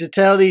 Somebody needs to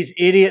tell these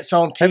idiots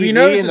on TV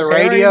and the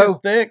radio,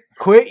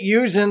 quit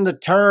using the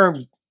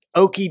term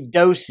Okie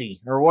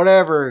Dosie or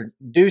whatever,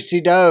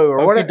 Doocy Do or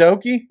Okie whatever.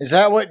 dokie? Is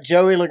that what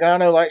Joey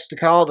Logano likes to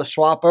call the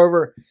swap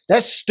over?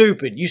 That's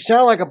stupid. You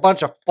sound like a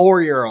bunch of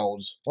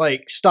 4-year-olds.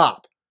 Like,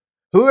 stop.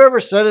 Whoever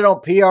said it on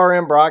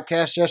PRM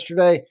broadcast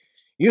yesterday,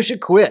 you should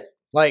quit.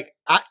 Like,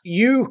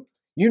 you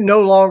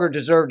no longer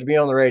deserve to be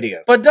on the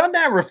radio. But doesn't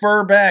that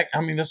refer back? I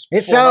mean, this.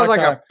 It sounds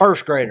like a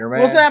first grader,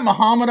 man. Was that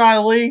Muhammad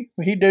Ali?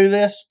 Would he do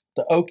this?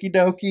 The okie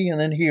dokie, and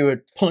then he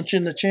would punch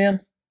in the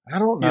chin? I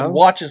don't know. You'd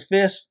watch his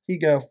fist. He'd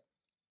go.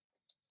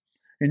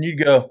 And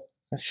you'd go.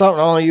 That's something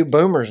only you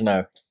boomers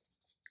know.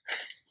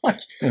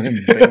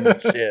 Boomer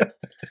shit.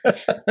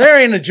 There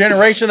ain't a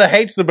generation that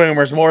hates the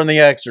boomers more than the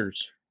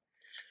Xers.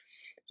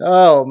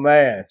 Oh,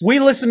 man. We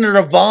listen to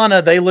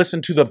Nirvana. They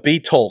listen to the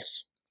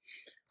Beatles.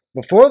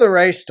 Before the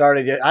race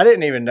started, I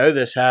didn't even know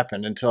this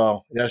happened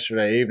until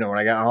yesterday evening when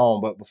I got home.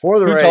 But before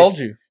the race, Who told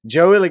you?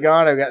 Joey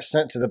Logano got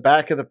sent to the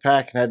back of the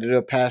pack and had to do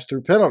a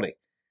pass-through penalty.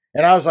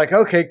 And I was like,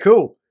 okay,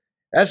 cool.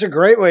 That's a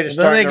great way to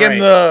start Then they the give race.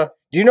 him the.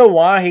 Do you know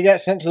why he got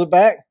sent to the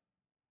back?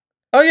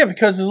 Oh yeah,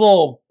 because his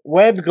little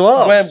Webbed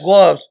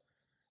gloves.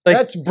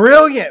 That's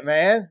brilliant,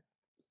 man.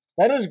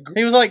 That is.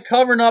 He was like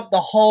covering up the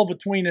hole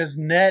between his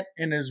net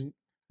and his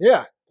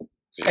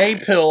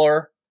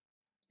A-pillar.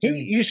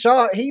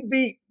 He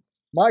beat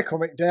Michael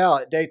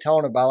McDowell at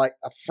Daytona by like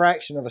a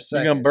fraction of a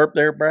second. You gonna burp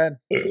there, Brad?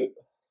 Oh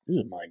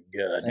my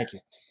God! Thank you.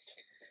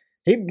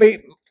 He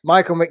beat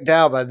Michael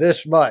McDowell by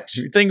this much.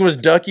 You think it was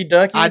Ducky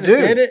that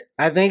did it?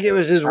 I think it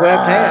was his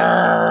webbed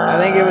hands.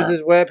 I think it was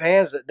his webbed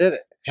hands that did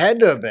it. Had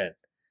to have been.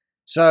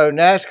 So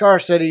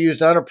NASCAR said he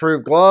used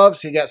unapproved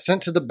gloves. He got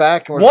sent to the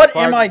back. And what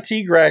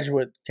MIT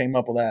graduate came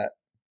up with that?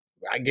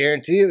 I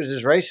guarantee it was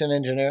his racing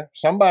engineer.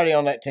 Somebody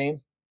on that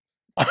team.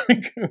 I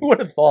mean, who would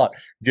have thought?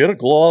 Get a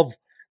glove.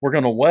 We're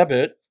going to web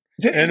it.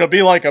 And it'll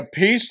be like a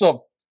piece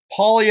of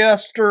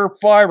polyester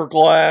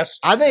fiberglass.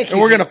 And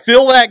we're going to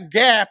fill that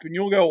gap and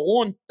you'll go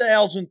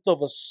 1,000th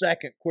of a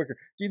second quicker.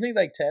 Do you think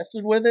they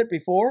tested with it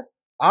before?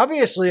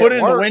 Obviously, Put it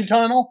in the wind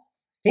tunnel?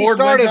 He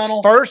started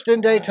first in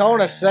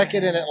Daytona,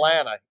 second in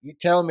Atlanta. You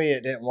tell me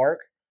it didn't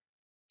work.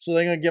 So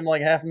they're going to give him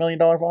like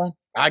 $500,000 fine?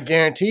 I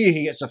guarantee you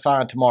he gets a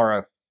fine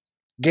tomorrow.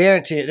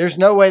 Guarantee it. There's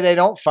no way they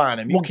don't fine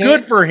him. Well,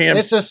 good for him.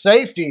 It's a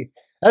safety.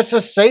 That's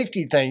a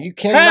safety thing. You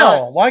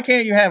cannot. How? Why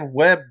can't you have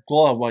webbed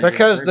glove?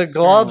 Because the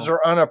gloves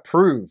are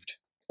unapproved.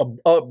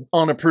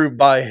 Unapproved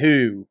by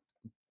who?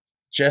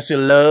 Jesse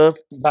Love?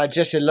 By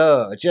Jesse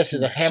Love. Jesse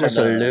the Hammer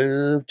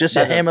Love.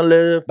 Jesse Hammer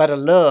Love. By the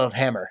Love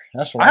Hammer.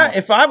 That's what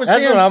if I was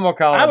that's him, what I'm going to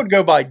call him. I would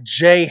go by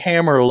J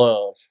Hammer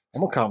Love.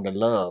 I'm going to call him the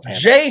Love Hammer.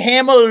 J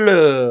Hammer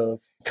Love.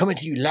 Coming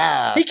to you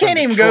live. He can't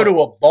even go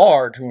to a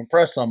bar to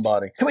impress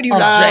somebody. Coming to you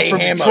live from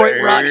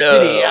Detroit Rock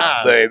City.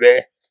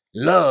 Baby.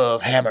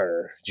 Love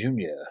Hammer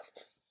Jr.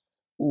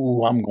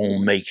 Ooh, I'm going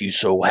to make you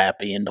so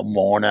happy in the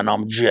morning.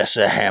 I'm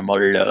Jesse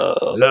Hammer Love.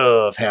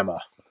 Love Hammer.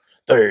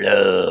 The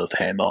Love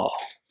Hammer.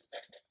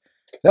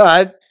 No,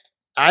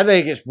 I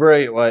think it's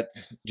brilliant what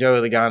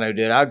Joey Logano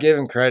did. I'll give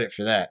him credit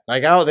for that.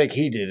 Like, I don't think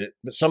he did it,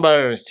 but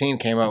somebody on his team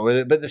came up with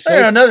it. But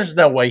there's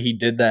no way he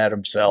did that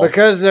himself.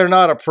 Because they're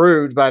not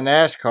approved by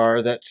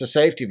NASCAR, that's a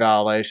safety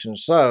violation.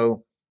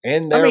 So,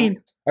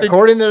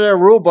 according to their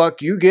rule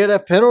book, you get a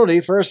penalty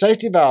for a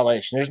safety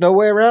violation. There's no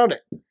way around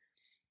it.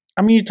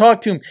 I mean, you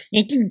talk to him.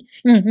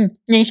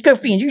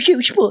 NASCAR fans are so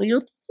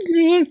spoiled.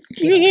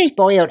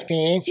 Spoiled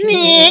fans.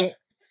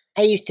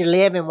 I used to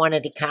live in one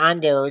of the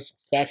condos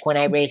back when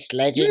I raced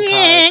legend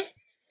cars.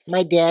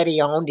 My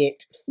daddy owned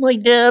it. My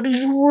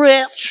daddy's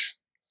rich.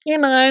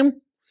 And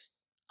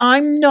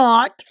I'm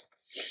not.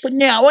 But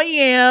now I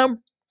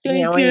am.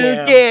 Thank you,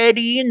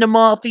 Daddy and the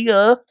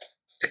Mafia.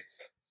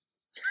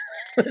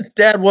 His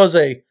dad was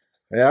a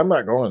I'm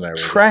not going there.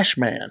 Trash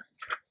man.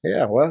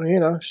 Yeah,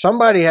 well,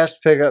 somebody has to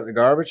pick up the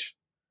garbage.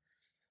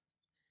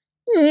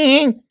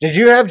 Did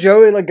you have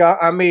Joey Logano?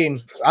 I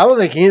mean, I don't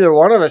think either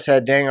one of us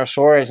had Daniel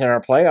Suarez in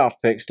our playoff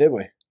picks, did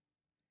we?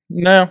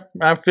 No,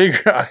 I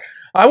figured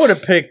I would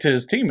have picked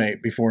his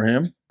teammate before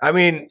him. I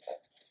mean,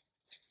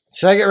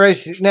 second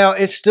race. Now,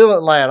 it's still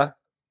Atlanta.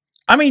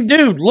 I mean,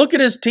 dude, look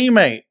at his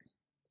teammate.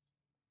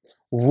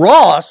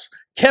 Ross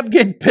kept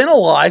getting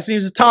penalized.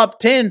 He's a top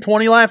 10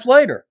 20 laps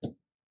later.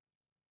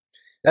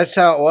 That's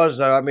how it was,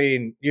 though. I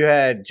mean, you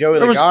had Joey Logano.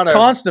 There was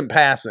constant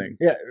passing.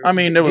 Yeah. I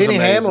mean, it was Denny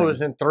amazing. Hamlin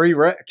was in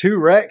 2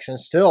 wrecks and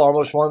still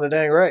almost won the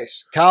dang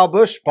race. Kyle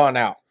Busch spun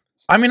out.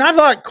 I mean, I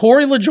thought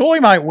Corey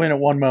LaJoie might win at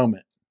one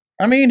moment.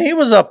 I mean, he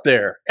was up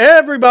there.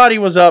 Everybody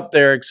was up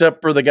there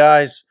except for the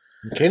guys.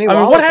 Kenny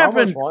Wallace what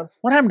happened? Won.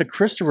 What happened to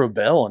Christopher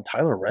Bell and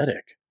Tyler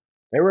Reddick?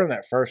 They were in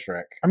that first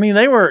wreck. I mean,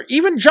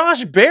 even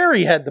Josh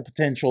Berry had the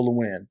potential to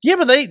win. Yeah,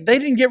 but they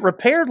didn't get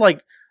repaired.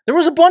 Like, there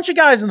was a bunch of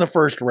guys in the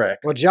first wreck.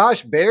 Well,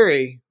 Josh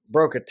Berry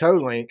broke a toe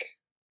link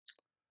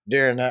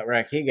during that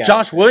wreck.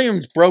 Josh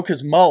Williams broke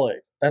his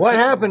mullet. What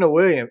happened to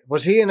Williams?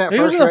 Was he in that first wreck?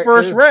 He was in the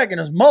first wreck, and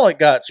his mullet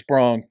got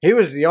sprung. He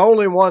was the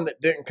only one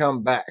that didn't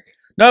come back.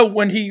 No,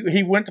 when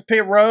he went to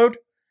pit road,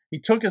 he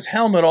took his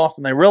helmet off,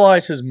 and they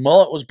realized his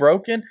mullet was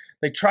broken.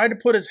 They tried to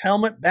put his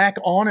helmet back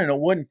on, and it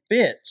wouldn't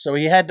fit. So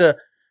he had to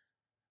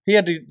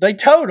They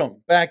towed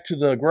him back to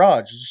the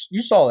garage.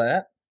 You saw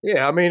that.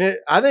 Yeah, I mean,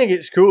 I think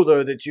it's cool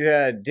though that you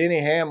had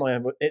Denny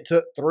Hamlin, but it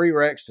took 3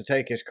 wrecks to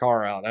take his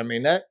car out. I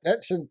mean,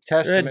 that's a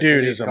testament. That dude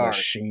to these is a cars.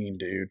 machine,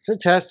 dude. It's a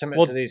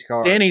testament to these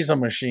cars. Denny's a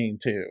machine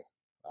too.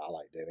 I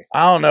like Denny.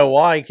 I don't know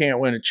why he can't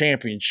win a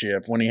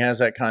championship when he has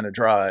that kind of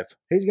drive.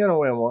 He's gonna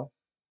win one.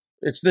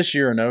 It's this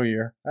year or no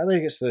year. I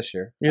think it's this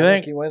year. You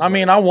think? He wins I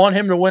mean, I want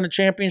him to win a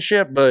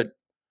championship, but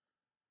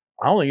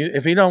I don't think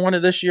if he don't win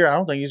it this year, I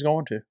don't think he's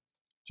going to.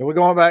 So we're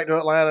going back to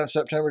Atlanta in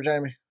September,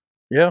 Jamie?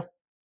 Yeah.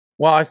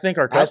 Well, I think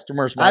our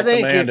customers might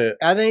demand it.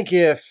 I think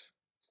if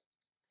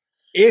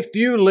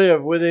you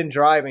live within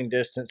driving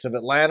distance of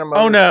Atlanta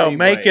Motor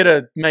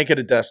Speedway, make it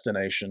a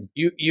destination.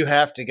 You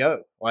have to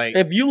go. Like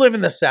if you live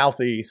in the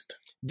Southeast.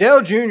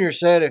 Dale Jr.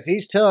 said if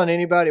he's telling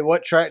anybody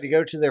what track to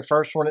go to their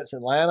first one, it's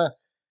Atlanta.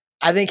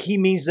 I think he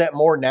means that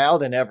more now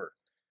than ever.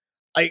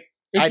 Like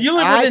if you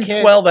live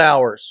within 12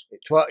 hours.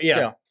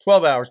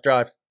 12 hours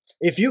drive.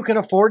 If you can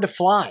afford to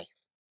fly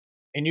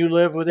and you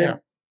live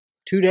within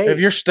 2 days. If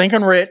you're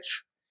stinking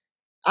rich.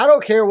 I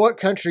don't care what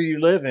country you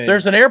live in.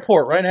 There's an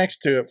airport right next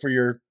to it for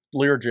your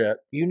Learjet.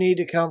 You need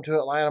to come to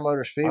Atlanta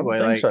Motor Speedway.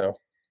 I think so.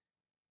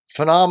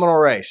 Phenomenal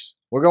race.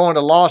 We're going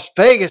to Las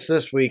Vegas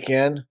this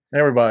weekend.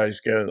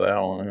 Everybody's going to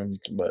that one.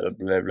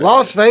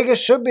 Las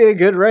Vegas should be a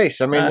good race.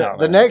 I mean,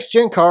 the next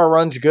gen car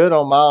runs good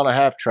on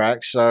 1.5-mile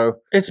tracks. So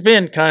it's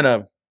been kind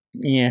of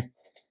Yeah,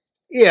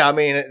 I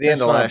mean, at the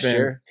end of last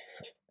year.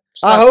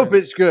 I hope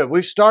it's good.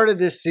 We've started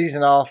this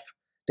season off.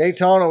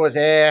 Daytona was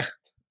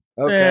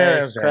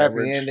Okay, crappy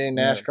average. Ending.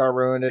 NASCAR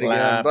ruined it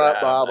again. Blah,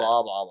 blah, blah,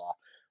 blah, blah.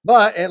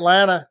 But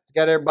Atlanta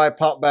got everybody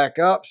pumped back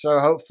up, so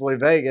hopefully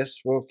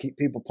Vegas will keep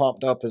people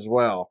pumped up as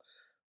well.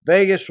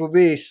 Vegas will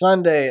be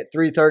Sunday at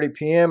 3:30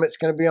 p.m. It's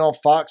going to be on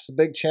Fox, the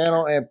big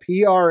channel, and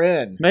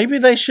PRN. Maybe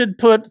they should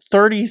put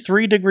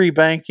 33-degree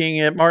banking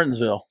at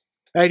Martinsville.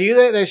 Hey, do you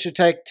think they should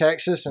take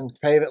Texas and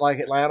pave it like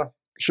Atlanta?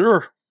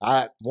 Sure.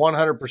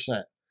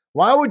 100%.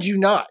 Why would you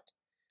not?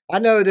 I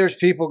know there's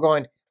people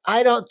going,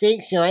 I don't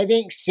think so. I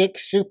think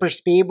 6 super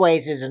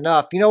speedways is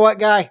enough. You know what,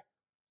 guy?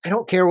 I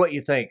don't care what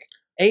you think.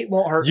 8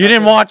 won't hurt. You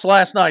didn't watch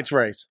last night's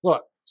race.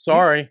 Look.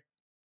 Sorry.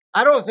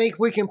 I don't think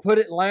we can put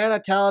Atlanta,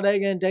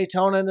 Talladega, and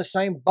Daytona in the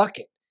same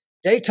bucket.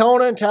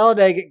 Daytona and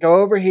Talladega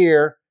go over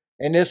here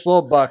in this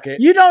little bucket.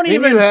 You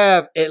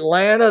have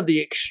Atlanta,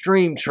 the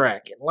extreme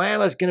track.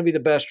 Atlanta's going to be the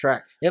best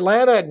track.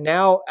 Atlanta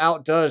now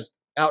outshines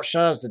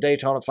the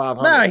Daytona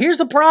 500. No, here's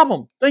the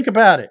problem. Think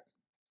about it.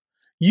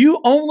 You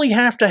only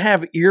have to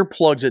have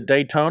earplugs at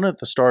Daytona at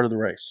the start of the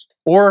race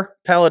or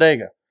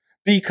Talladega,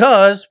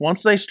 because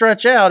once they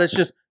stretch out, it's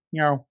just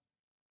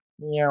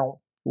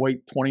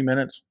wait 20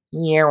 minutes.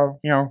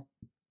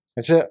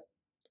 That's it.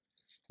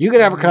 You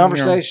can have a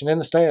conversation in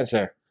the stands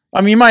there. I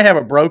mean, you might have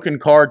a broken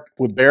car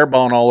with bare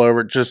bone all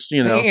over it, just,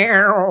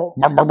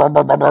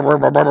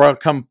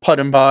 come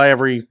putting by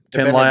every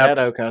 10 laps.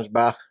 Benedetto comes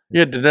by.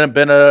 Yeah,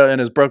 Benedetto and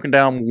his broken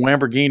down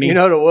Lamborghini. You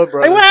know the Wood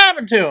Brothers. Hey, what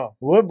happened to him?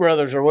 Wood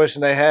Brothers are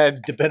wishing they had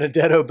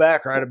Benedetto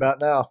back right about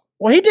now.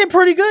 Well, he did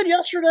pretty good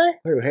yesterday.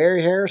 Who,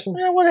 Harry Harrison?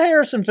 Yeah, what did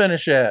Harrison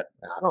finish at?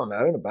 I don't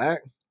know, in the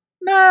back.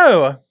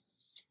 No.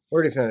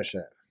 Where did he finish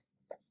at?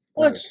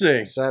 Let's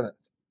see. 7th.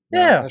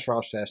 Yeah. That's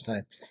Ross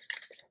Chastain.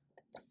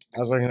 I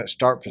was looking at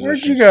start position.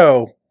 Where'd you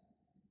go?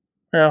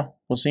 Yeah,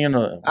 was he in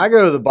the... I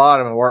go to the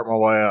bottom and work my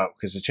way up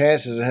because the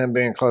chances of him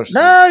being close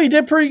No, he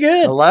did pretty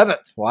good.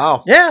 11th.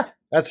 Wow. Yeah.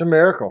 That's a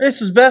miracle. It's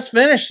his best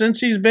finish since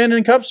he's been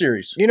in Cup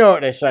Series. You know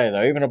what they say,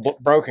 though. Even a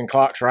broken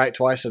clock's right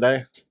twice a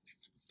day.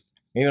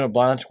 Even a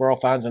blind squirrel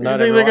finds a nut.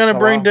 You think they're going to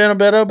bring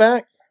Benedetto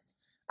back?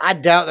 I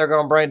doubt they're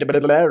going to bring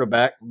Benedetto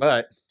back,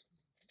 but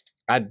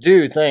I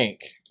do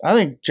think... I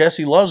think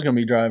Jesse Love's going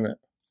to be driving it.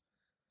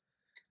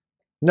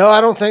 No,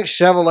 I don't think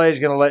Chevrolet's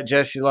going to let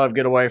Jesse Love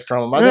get away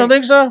from him. You don't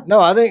think so? No,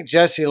 I think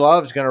Jesse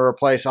Love's going to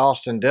replace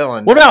Austin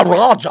Dillon. What about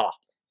Raja?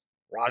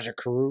 Raja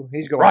Carew?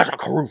 He's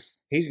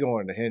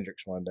going to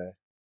Hendricks one day.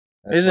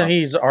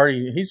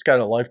 He's got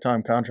a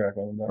lifetime contract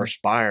with him, though. Or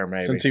Spire,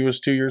 maybe. Since he was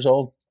 2 years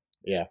old?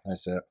 Yeah,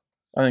 that's it.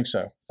 I think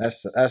so.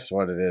 That's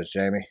what it is,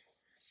 Jamie.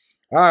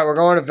 All right, we're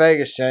going to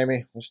Vegas,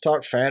 Jamie. Let's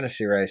talk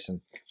fantasy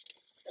racing.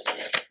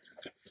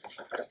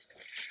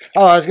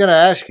 Oh, I was going to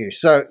ask you.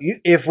 So,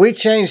 if we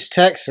change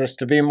Texas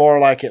to be more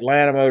like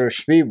Atlanta Motor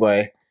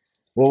Speedway,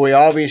 will we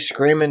all be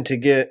screaming to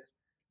get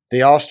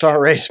the All-Star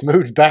race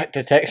moved back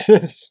to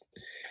Texas?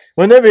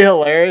 Wouldn't that be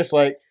hilarious?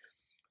 Like,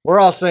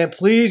 we're all saying,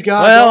 please,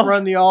 God, don't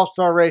run the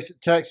All-Star race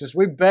at Texas.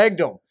 We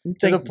begged them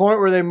to the point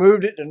where they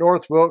moved it to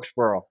North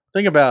Wilkesboro.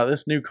 Think about it.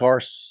 This new car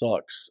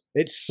sucks.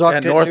 It sucked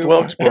at North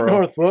Wilkesboro.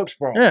 North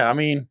Wilkesboro. Yeah, I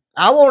mean.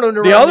 I want them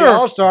to run the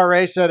All-Star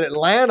race at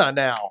Atlanta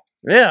now.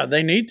 Yeah,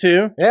 they need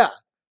to. Yeah.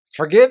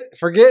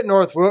 Forget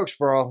North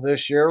Wilkesboro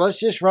this year. Let's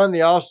just run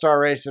the All-Star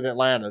race at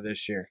Atlanta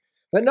this year.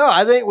 But no,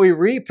 I think we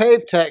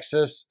repave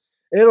Texas.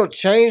 It'll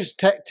change.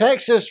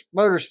 Texas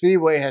Motor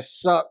Speedway has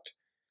sucked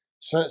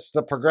since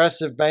the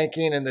progressive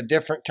banking and the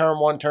different turn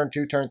 1, turn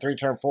 2, turn 3,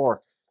 turn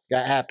 4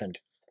 got happened.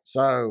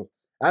 So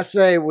I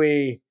say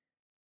we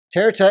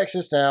tear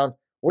Texas down.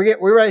 We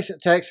race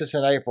at Texas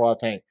in April, I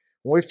think.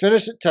 When we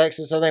finish at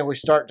Texas, I think we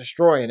start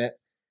destroying it,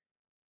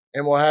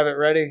 and we'll have it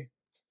ready.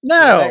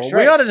 No,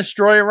 we ought to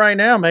destroy it right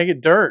now. Make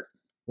it dirt.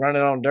 Run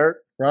it on dirt?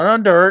 Run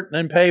on dirt,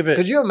 then pave it.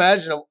 Could you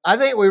imagine? I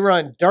think we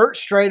run dirt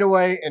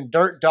straightaway and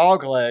dirt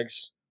dog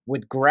legs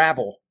with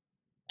gravel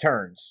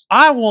turns.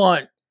 I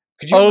want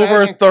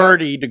over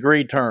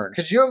 30-degree turns.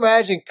 Could you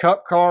imagine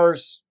Cup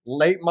cars,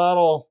 late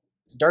model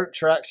dirt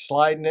tracks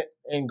sliding it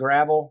in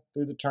gravel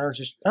through the turns?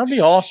 Just that'd be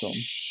awesome.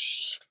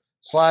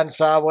 Sliding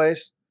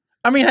sideways.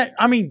 I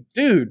mean,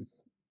 dude,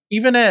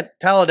 even at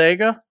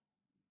Talladega,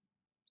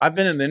 I've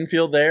been in the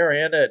infield there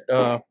and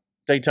at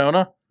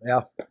Daytona.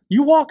 Yeah.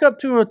 You walk up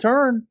to a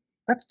turn,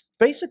 that's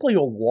basically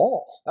a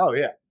wall. Oh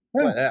yeah.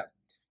 Like that.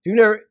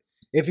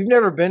 If you've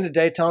never been to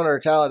Daytona or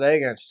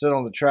Talladega and stood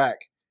on the track,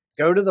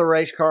 go to the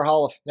NASCAR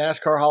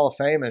Hall of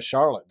Fame in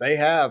Charlotte. They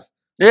have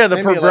the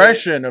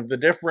progression of the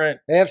different.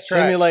 They have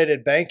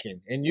simulated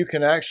banking, and you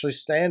can actually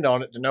stand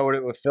on it to know what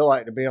it would feel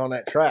like to be on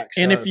that track.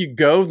 So, and if you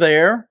go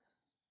there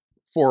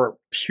for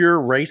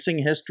pure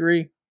racing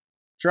history,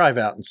 drive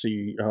out and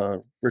see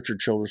Richard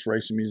Childress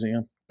Racing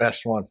Museum.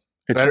 Best one.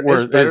 It's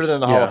better than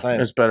the Hall of Fame.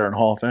 It's better than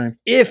Hall of Fame.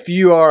 If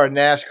you are a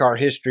NASCAR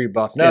history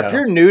buff. Now, if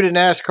you're new to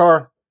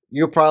NASCAR,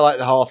 you'll probably like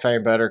the Hall of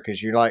Fame better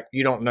because you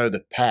don't know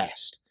the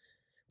past.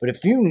 But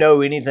if you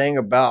know anything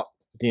about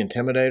the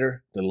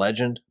Intimidator, the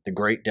legend, the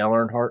great Dale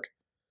Earnhardt,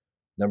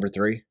 number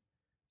 3,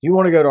 you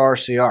want to go to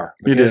RCR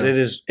because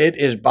it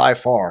is by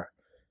far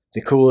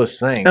the coolest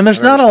thing. And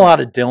there's not a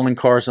lot of Dillon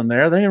cars in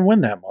there. They didn't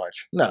win that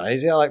much. No,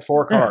 he's got like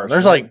 4 cars.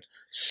 There's like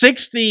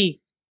 60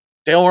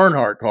 Dale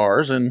Earnhardt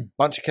cars and a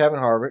bunch of Kevin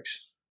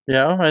Harvicks.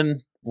 Yeah,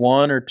 and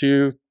 1 or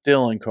 2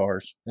 Dillon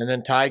cars. And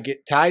then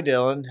Ty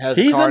Dillon has.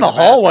 He's in the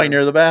hallway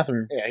near the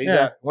bathroom.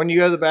 Yeah, when you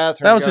go to the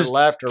bathroom, that was you go his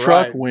left or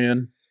truck right.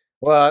 win.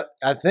 Well,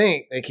 I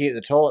think they keep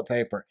the toilet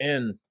paper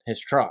in his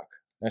truck.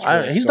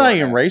 He's not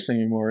even racing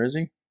anymore, is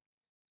he?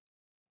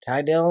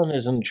 Ty Dillon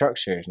is in the truck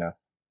series now.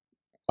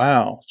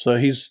 Wow, so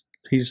he's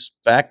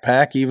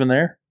backpack even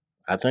there?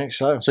 I think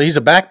so. So he's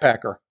a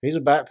backpacker. He's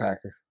a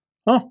backpacker.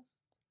 Huh.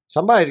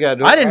 Somebody's got to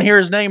do it. I didn't hear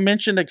his name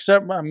mentioned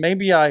except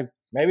maybe he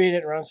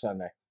didn't run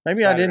Sunday.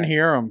 Maybe Saturday. I didn't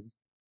hear him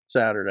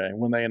Saturday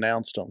when they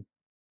announced him.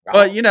 Oh.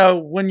 But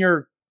when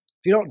you're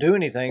if you don't do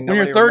anything, when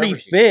you're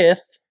 35th,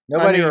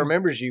 nobody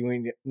remembers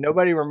you.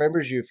 Nobody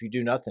remembers you if you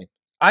do nothing.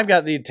 I've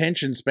got the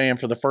attention span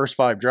for the first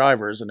 5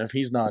 drivers, and if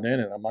he's not in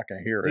it, I'm not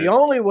going to hear it. The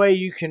only way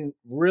you can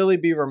really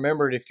be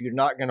remembered if you're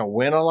not going to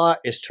win a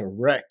lot is to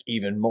wreck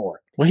even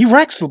more. Well, he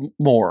wrecks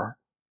more.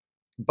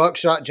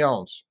 Buckshot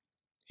Jones.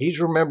 He's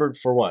remembered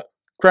for what?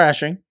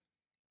 Crashing.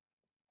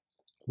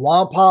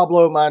 Juan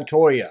Pablo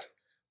Montoya.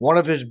 One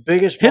of his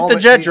biggest moments. Hit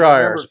the jet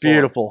dryer. It's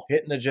beautiful.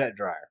 Hitting the jet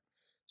dryer.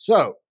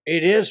 So,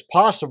 it is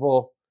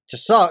possible to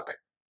suck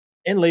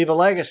and leave a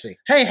legacy.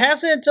 Hey,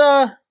 hasn't...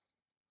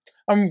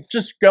 I'm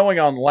just going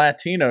on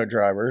Latino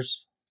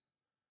drivers.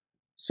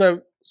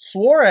 So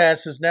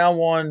Suarez has now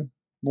won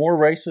more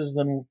races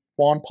than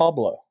Juan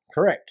Pablo.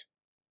 Correct.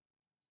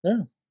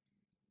 Yeah.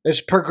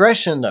 It's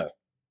progression, though.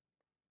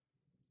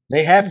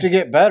 They have to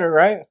get better,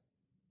 right?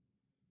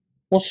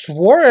 Well,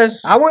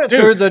 Suarez...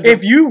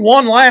 if you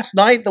won last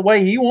night the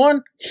way he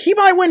won, he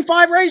might win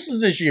 5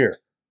 races this year.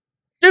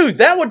 Dude,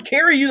 that would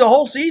carry you the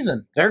whole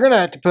season. They're going to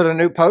have to put a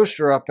new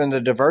poster up in the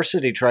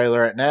diversity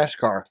trailer at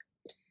NASCAR.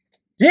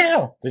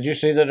 Yeah. Did you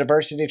see the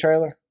diversity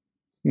trailer?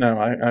 No,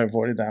 I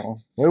avoided that one.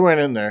 We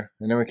went in there,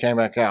 and then we came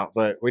back out.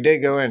 But we did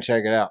go in and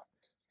check it out.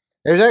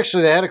 They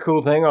had a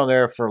cool thing on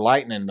there for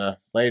Lightning, the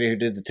lady who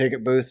did the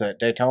ticket booth at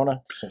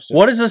Daytona.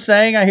 What is the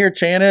saying I hear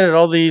chanted at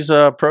all these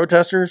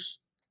protesters?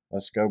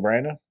 Let's go,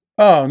 Brandon.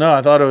 Oh, no,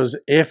 I thought it was,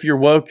 if you're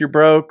woke, you're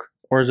broke.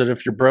 Or is it,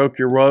 if you're broke,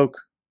 you're woke?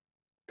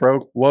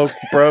 Woke,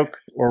 broke,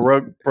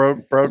 or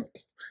broke.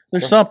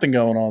 There's something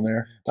going on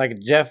there. Like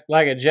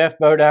a Jeff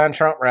Bodine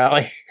Trump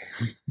rally.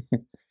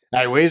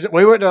 Hey,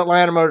 we went to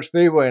Atlanta Motor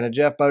Speedway, and a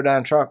Jeff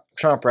Bodine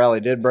Trump rally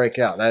did break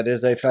out. That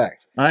is a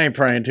fact. I ain't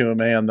praying to a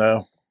man,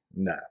 though.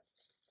 No,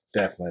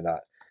 definitely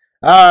not.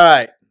 All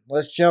right,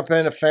 let's jump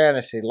into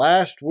fantasy.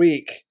 Last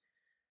week,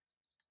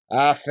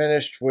 I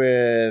finished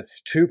with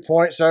 2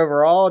 points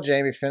overall.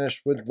 Jamie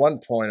finished with 1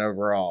 point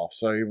overall.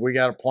 So we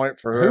got a point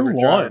for whoever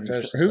won.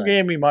 Who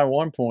gave me my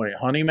 1 point?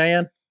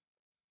 Honeyman?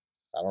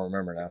 I don't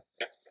remember now.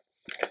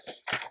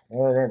 I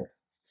don't remember.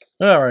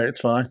 All right,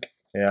 it's fine.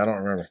 Yeah, I don't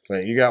remember.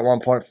 But you got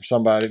 1 point for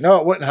somebody. No,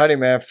 it wasn't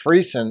Honeyman.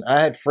 Friesen.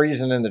 I had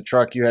Friesen in the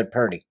truck. You had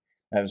Purdy.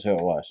 That was who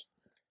it was.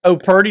 Oh,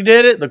 Purdy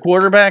did it? The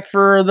quarterback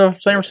for the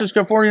San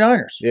Francisco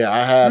 49ers. Yeah,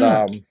 I had,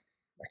 I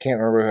can't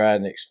remember who I had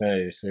in the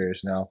Xfinity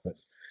series now, but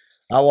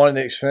I won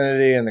the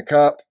Xfinity and the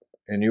Cup,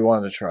 and you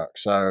won the truck.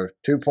 So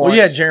 2 points. Well,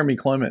 you had Jeremy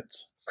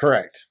Clements.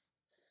 Correct.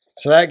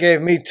 So that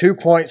gave me 2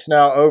 points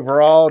now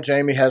overall.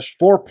 Jamie has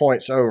 4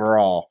 points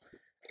overall.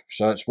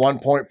 So it's 1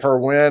 point per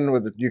win.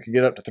 You could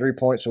get up to 3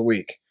 points a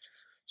week.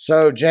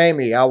 So,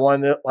 Jamie, I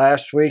won it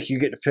last week. You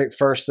get to pick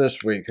first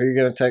this week. Who are you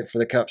going to take for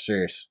the Cup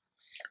Series?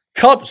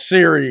 Cup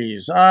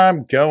Series.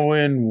 I'm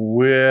going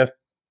with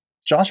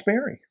Josh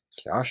Berry.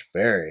 Josh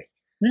Berry.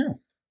 Yeah.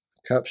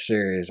 Cup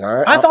Series. All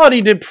right. I thought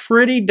he did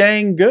pretty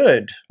dang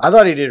good. I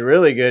thought he did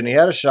really good, and he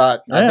had a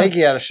shot. Yeah. I think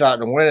he had a shot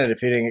to win it if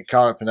he didn't get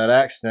caught up in that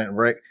accident and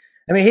break.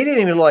 I mean, he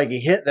didn't even look like he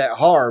hit that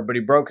hard, but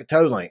he broke a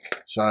toe link.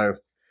 So,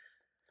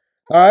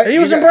 all right. He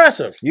was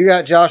impressive. You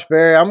got Josh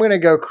Berry. I'm going to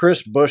go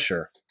Chris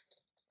Buescher.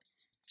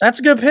 That's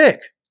a good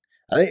pick.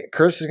 I think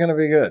Chris is going to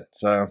be good.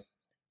 So,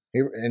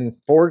 and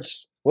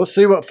Ford's, we'll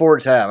see what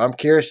Ford's have. I'm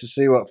curious to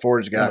see what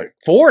Ford's got.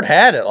 Ford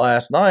had it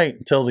last night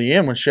until the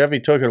end when Chevy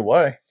took it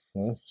away.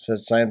 Well, said the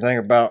same thing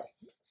about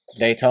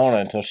Daytona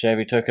until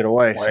Chevy took it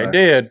away. Well, they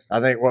did. I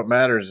think what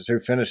matters is who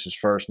finishes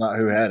first, not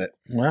who had it.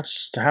 Well,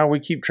 that's how we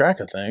keep track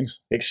of things.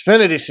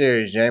 Xfinity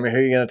Series, Jamie. Who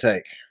are you going to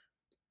take?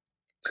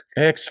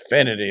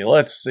 Xfinity.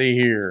 Let's see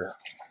here.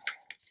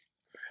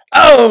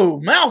 Oh,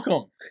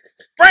 Malcolm.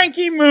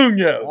 Frankie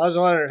Munoz. I was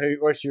wondering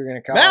what you were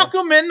going to call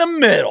Malcolm in the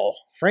middle.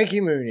 Frankie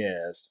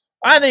Munoz.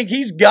 I think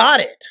he's got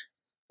it.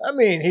 I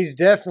mean, he's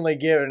definitely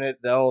giving it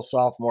the old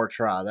sophomore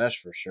try. That's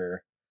for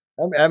sure.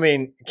 I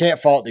mean, can't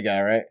fault the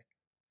guy, right?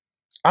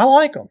 I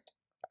like him.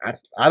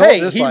 I don't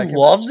dislike him. He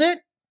loves it.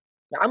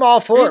 I'm all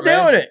for it, man.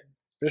 He's doing it.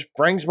 Just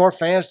brings more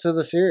fans to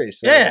the series.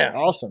 So yeah.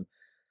 Awesome.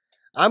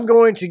 I'm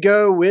going to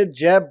go with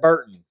Jeb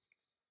Burton.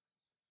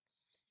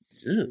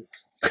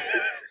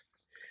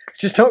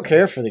 Just don't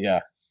care for the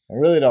guy. I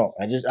really don't.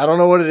 I don't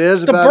know what it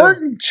is about the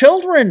Burton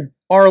children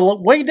are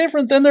way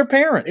different than their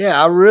parents.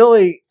 Yeah,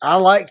 I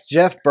liked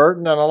Jeff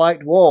Burton and I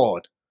liked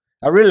Ward.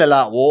 I really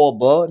like Ward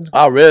Burton.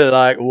 I really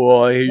like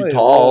what he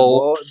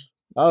talks.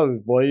 Oh,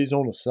 boy, he's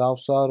on the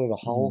south side of the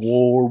house.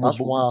 That's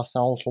why I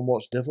sound so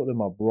much different than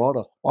my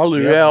brother. I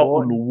live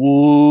out in the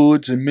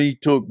woods, and me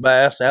took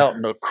bass out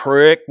in the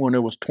creek when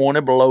it was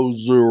 20 below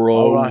zero.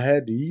 All I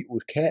had to eat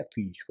was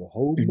catfish for a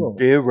whole month.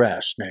 Dead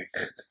rattlesnake.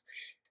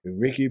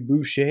 Ricky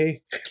Boucher.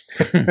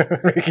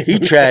 He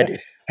tried to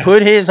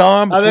put his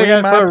arm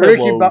between my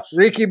pillows.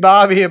 Ricky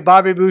Bobby and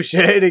Bobby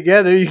Boucher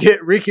together, you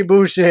get Ricky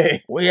Boucher.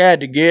 We had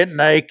to get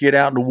naked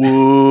out in the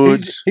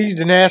woods. He's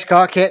the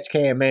NASCAR catch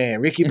can man,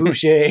 Ricky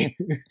Boucher.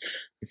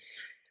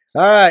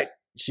 All right,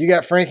 so you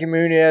got Frankie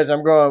Munoz.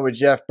 I'm going with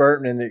Jeff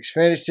Burton in the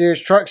Xfinity Series.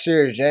 Truck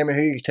Series, Jamie, who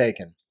are you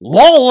taking?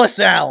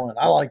 Lawless Allen.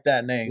 I like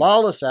that name.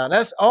 Lawless Allen.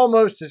 That's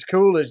almost as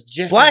cool as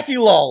Jesse. Blackie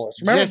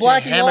Lawless. Remember Jesse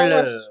Blackie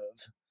Hammerlove. Lawless?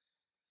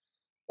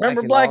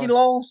 Remember Blackie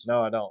Lawless?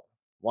 No, I don't.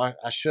 Why?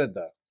 I should,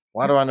 though.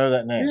 Why do I know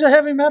that name? He's a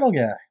heavy metal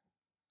guy.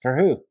 For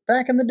who?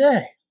 Back in the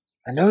day.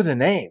 I know the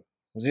name.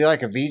 Was he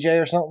like a VJ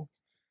or something?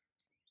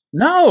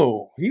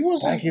 No, he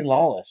was Blackie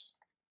Lawless.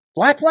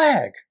 Black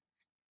Flag.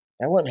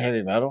 That wasn't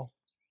heavy metal.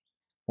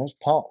 It was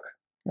punk.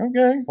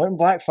 Okay. Wasn't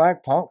Black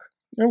Flag punk?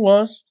 It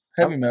was.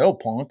 Heavy metal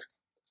punk.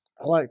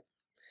 I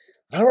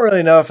don't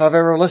really know if I've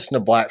ever listened to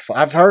Black Flag.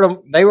 I've heard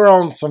them. They were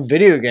on some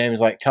video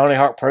games like Tony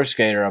Hawk Pro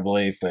Skater, I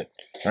believe, but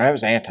that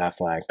was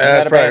Anti-Flag.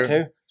 That's a band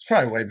too? It's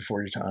probably way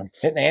before your time.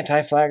 Isn't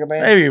Anti-Flag a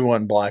band? Maybe it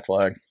wasn't Black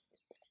Flag.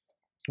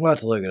 We'll have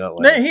to look it up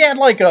later. He had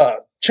like a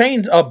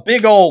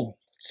big old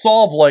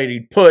saw blade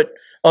he'd put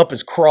up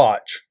his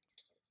crotch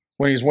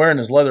when he's wearing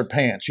his leather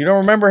pants. You don't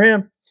remember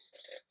him?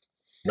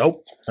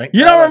 Nope.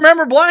 You don't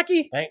remember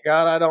Blackie? Thank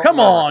God I don't. Come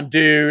on,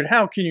 dude.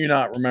 How can you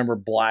not remember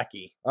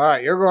Blackie? All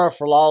right, you're going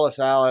for Lawless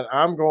Allen.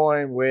 I'm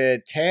going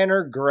with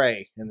Tanner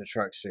Gray in the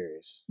Truck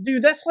Series.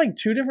 Dude, that's like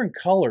two different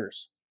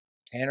colors.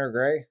 Tanner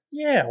Gray?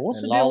 Yeah,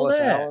 what's and the deal Lawless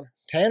with that? Allen?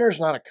 Tanner's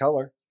not a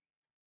color.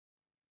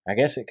 I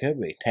guess it could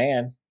be.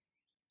 Tan.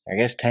 I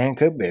guess tan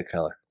could be a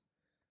color.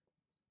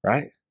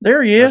 Right?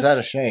 There he Or is. is that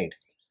a shade?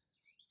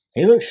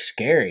 He looks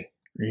scary.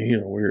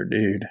 He's a weird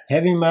dude.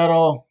 Heavy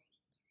metal,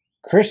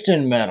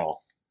 Christian metal.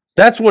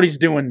 That's what he's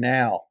doing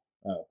now.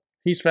 Oh.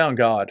 He's found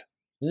God.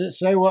 Does it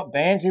say what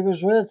bands he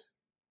was with?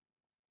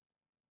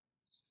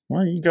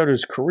 Well, you go to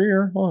his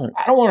career. Look.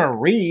 I don't want to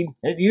read.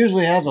 It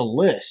usually has a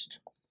list.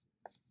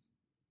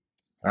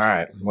 All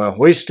right. Well,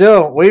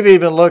 we've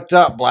even looked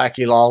up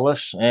Blackie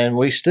Lawless, and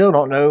we still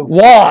don't know.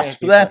 Wasp.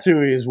 That's who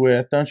he is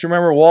with. Don't you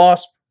remember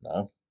Wasp?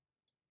 No.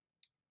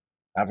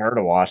 I've heard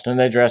of Wasp. Didn't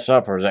they dress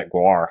up, or is that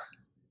Guar?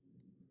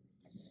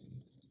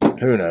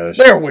 Who knows?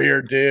 They're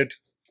weird, dude.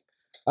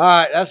 All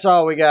right. That's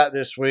all we got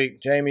this week.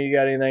 Jamie, you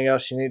got anything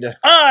else you need to?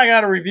 I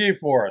got a review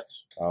for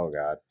us. Oh,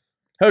 God.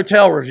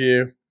 Hotel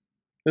review.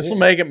 This will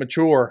make it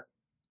mature.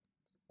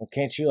 Well,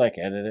 can't you,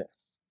 edit it?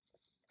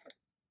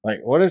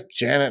 What if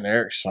Janet and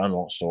Eric's son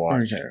wants to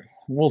watch? Okay.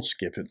 We'll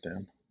skip it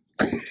then.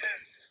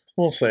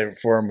 We'll save it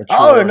for a mature.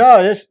 Oh,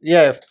 no.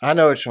 I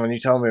know which one. You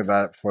told me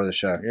about it before the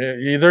show. Yeah,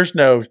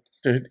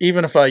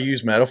 even if I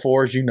use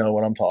metaphors, you know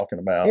what I'm talking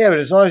about. Yeah, but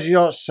as long as you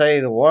don't say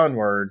the one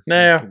word,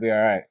 nah, it'll be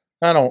all right.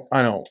 I don't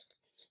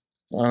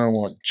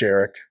want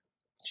Jarek.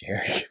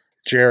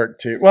 Jarek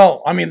too.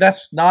 Well, I mean,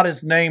 that's not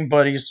his name,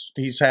 but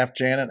he's half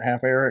Janet,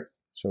 half Eric.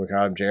 So we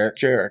call him Jarek?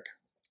 Jarek.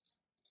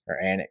 Or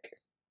Anik.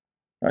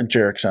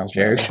 Jarek sounds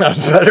better. Jarek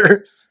sounds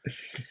better.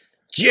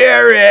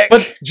 Jarek!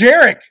 But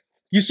Jarek,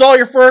 you saw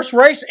your first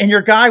race and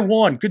your guy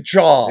won. Good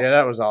job. Yeah,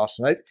 that was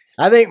awesome.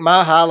 I think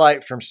my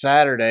highlight from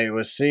Saturday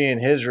was seeing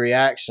his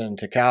reaction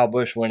to Kyle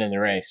Busch winning the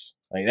race.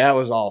 That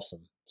was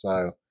awesome.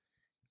 So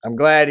I'm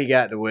glad he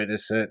got to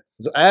witness it.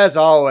 As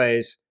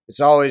always, It's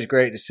always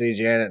great to see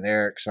Janet and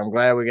Eric, so I'm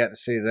glad we got to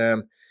see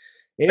them.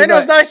 And it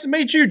was nice to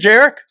meet you,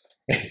 Jarek.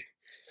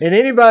 And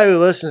anybody who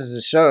listens to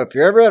the show, if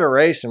you're ever at a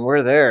race and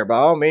we're there, by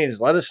all means,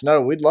 let us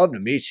know. We'd love to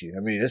meet you. I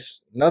mean,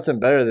 it's nothing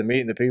better than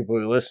meeting the people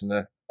who listen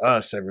to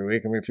us every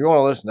week. I mean, if you want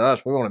to listen to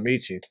us, we want to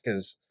meet you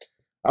because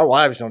our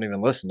wives don't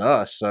even listen to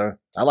us. So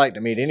I like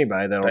to meet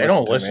anybody that they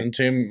don't listen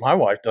to me. My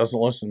wife doesn't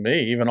listen to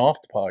me, even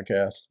off the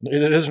podcast.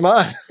 Neither does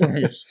mine.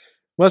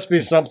 Must be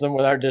something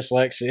with our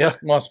dyslexia.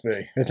 Must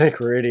be. I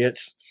think we're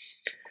idiots.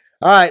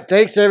 All right.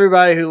 Thanks to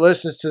everybody who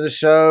listens to the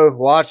show,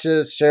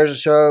 watches, shares the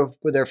show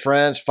with their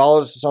friends,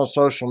 follows us on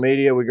social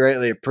media. We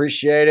greatly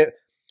appreciate it.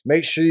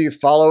 Make sure you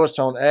follow us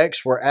on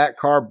X. We're at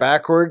Car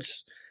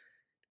Backwards.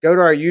 Go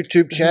to our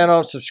YouTube channel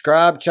and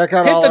subscribe. Check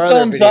out all our other videos. Hit the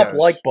thumbs up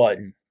like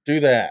button. Do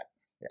that.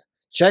 Yeah.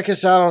 Check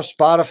us out on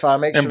Spotify.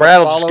 Make sure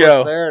Brad to follow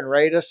us there and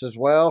rate us as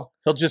well.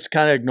 He'll just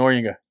kind of ignore you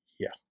and go,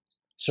 yeah.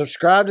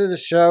 Subscribe to the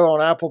show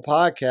on Apple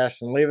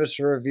Podcasts and leave us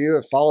a review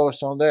and follow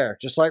us on there,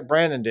 just like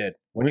Brandon did.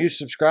 When you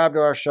subscribe to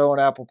our show on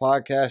Apple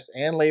Podcasts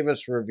and leave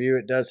us a review,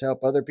 it does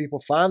help other people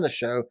find the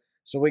show.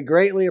 So we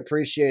greatly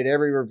appreciate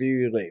every review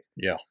you leave.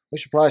 Yeah. We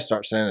should probably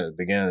start saying it at the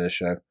beginning of the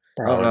show.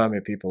 Probably. I don't know how many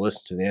people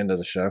listen to the end of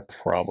the show.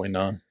 Probably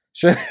none.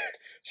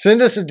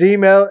 Send us a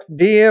DM or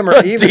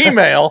email.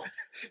 D-mail?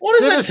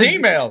 What is a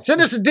D-mail?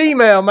 Send us a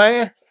D-mail,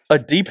 man. A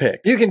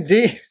D-pic. You can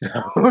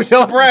No,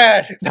 don't,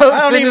 Brad. I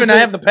don't even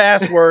have the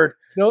password.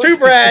 To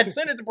Brad.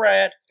 Send it to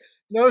Brad.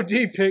 No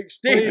D-pics,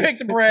 please. D-pic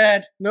to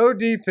Brad. No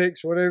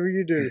D-pics, whatever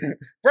you do.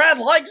 Brad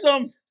likes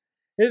them.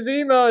 His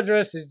email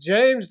address is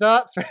james.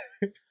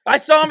 I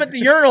saw him at the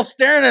urinal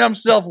staring at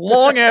himself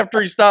long after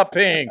he stopped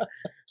peeing.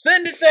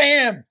 Send it to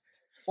him.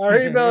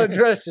 Our email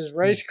address is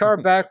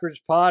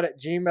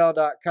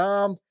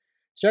racecarbackwardspod@gmail.com.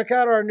 Check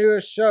out our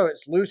newest show.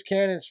 It's Loose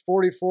Cannons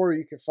 44.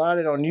 You can find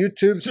it on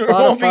YouTube, Spotify. There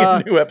won't be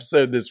a new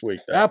episode this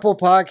week, though. Apple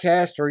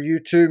Podcast or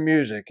YouTube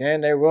Music.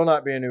 And there will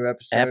not be a new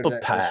episode this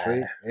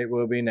week. It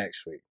will be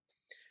next week.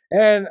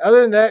 And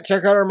other than that,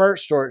 check out our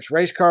merch store. It's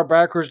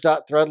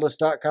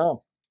racecarbackwards.threadless.com.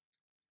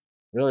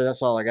 Really,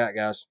 that's all I got,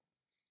 guys.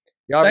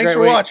 Y'all Thanks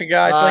for watching,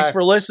 guys. Bye. Thanks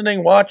for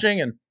listening,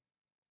 watching, and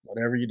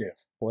whatever you do.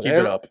 Keep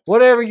it up.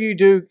 Whatever you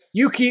do,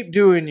 you keep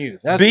doing you.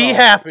 That's Be all.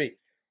 happy.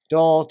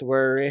 Don't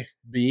worry.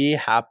 Be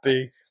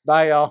happy.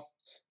 Bye, y'all.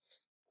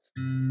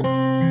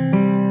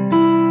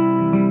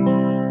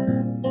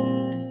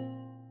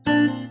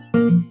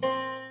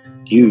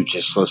 You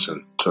just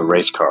listened to a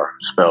race car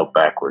spelled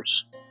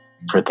backwards.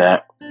 For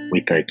that,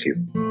 we thank you.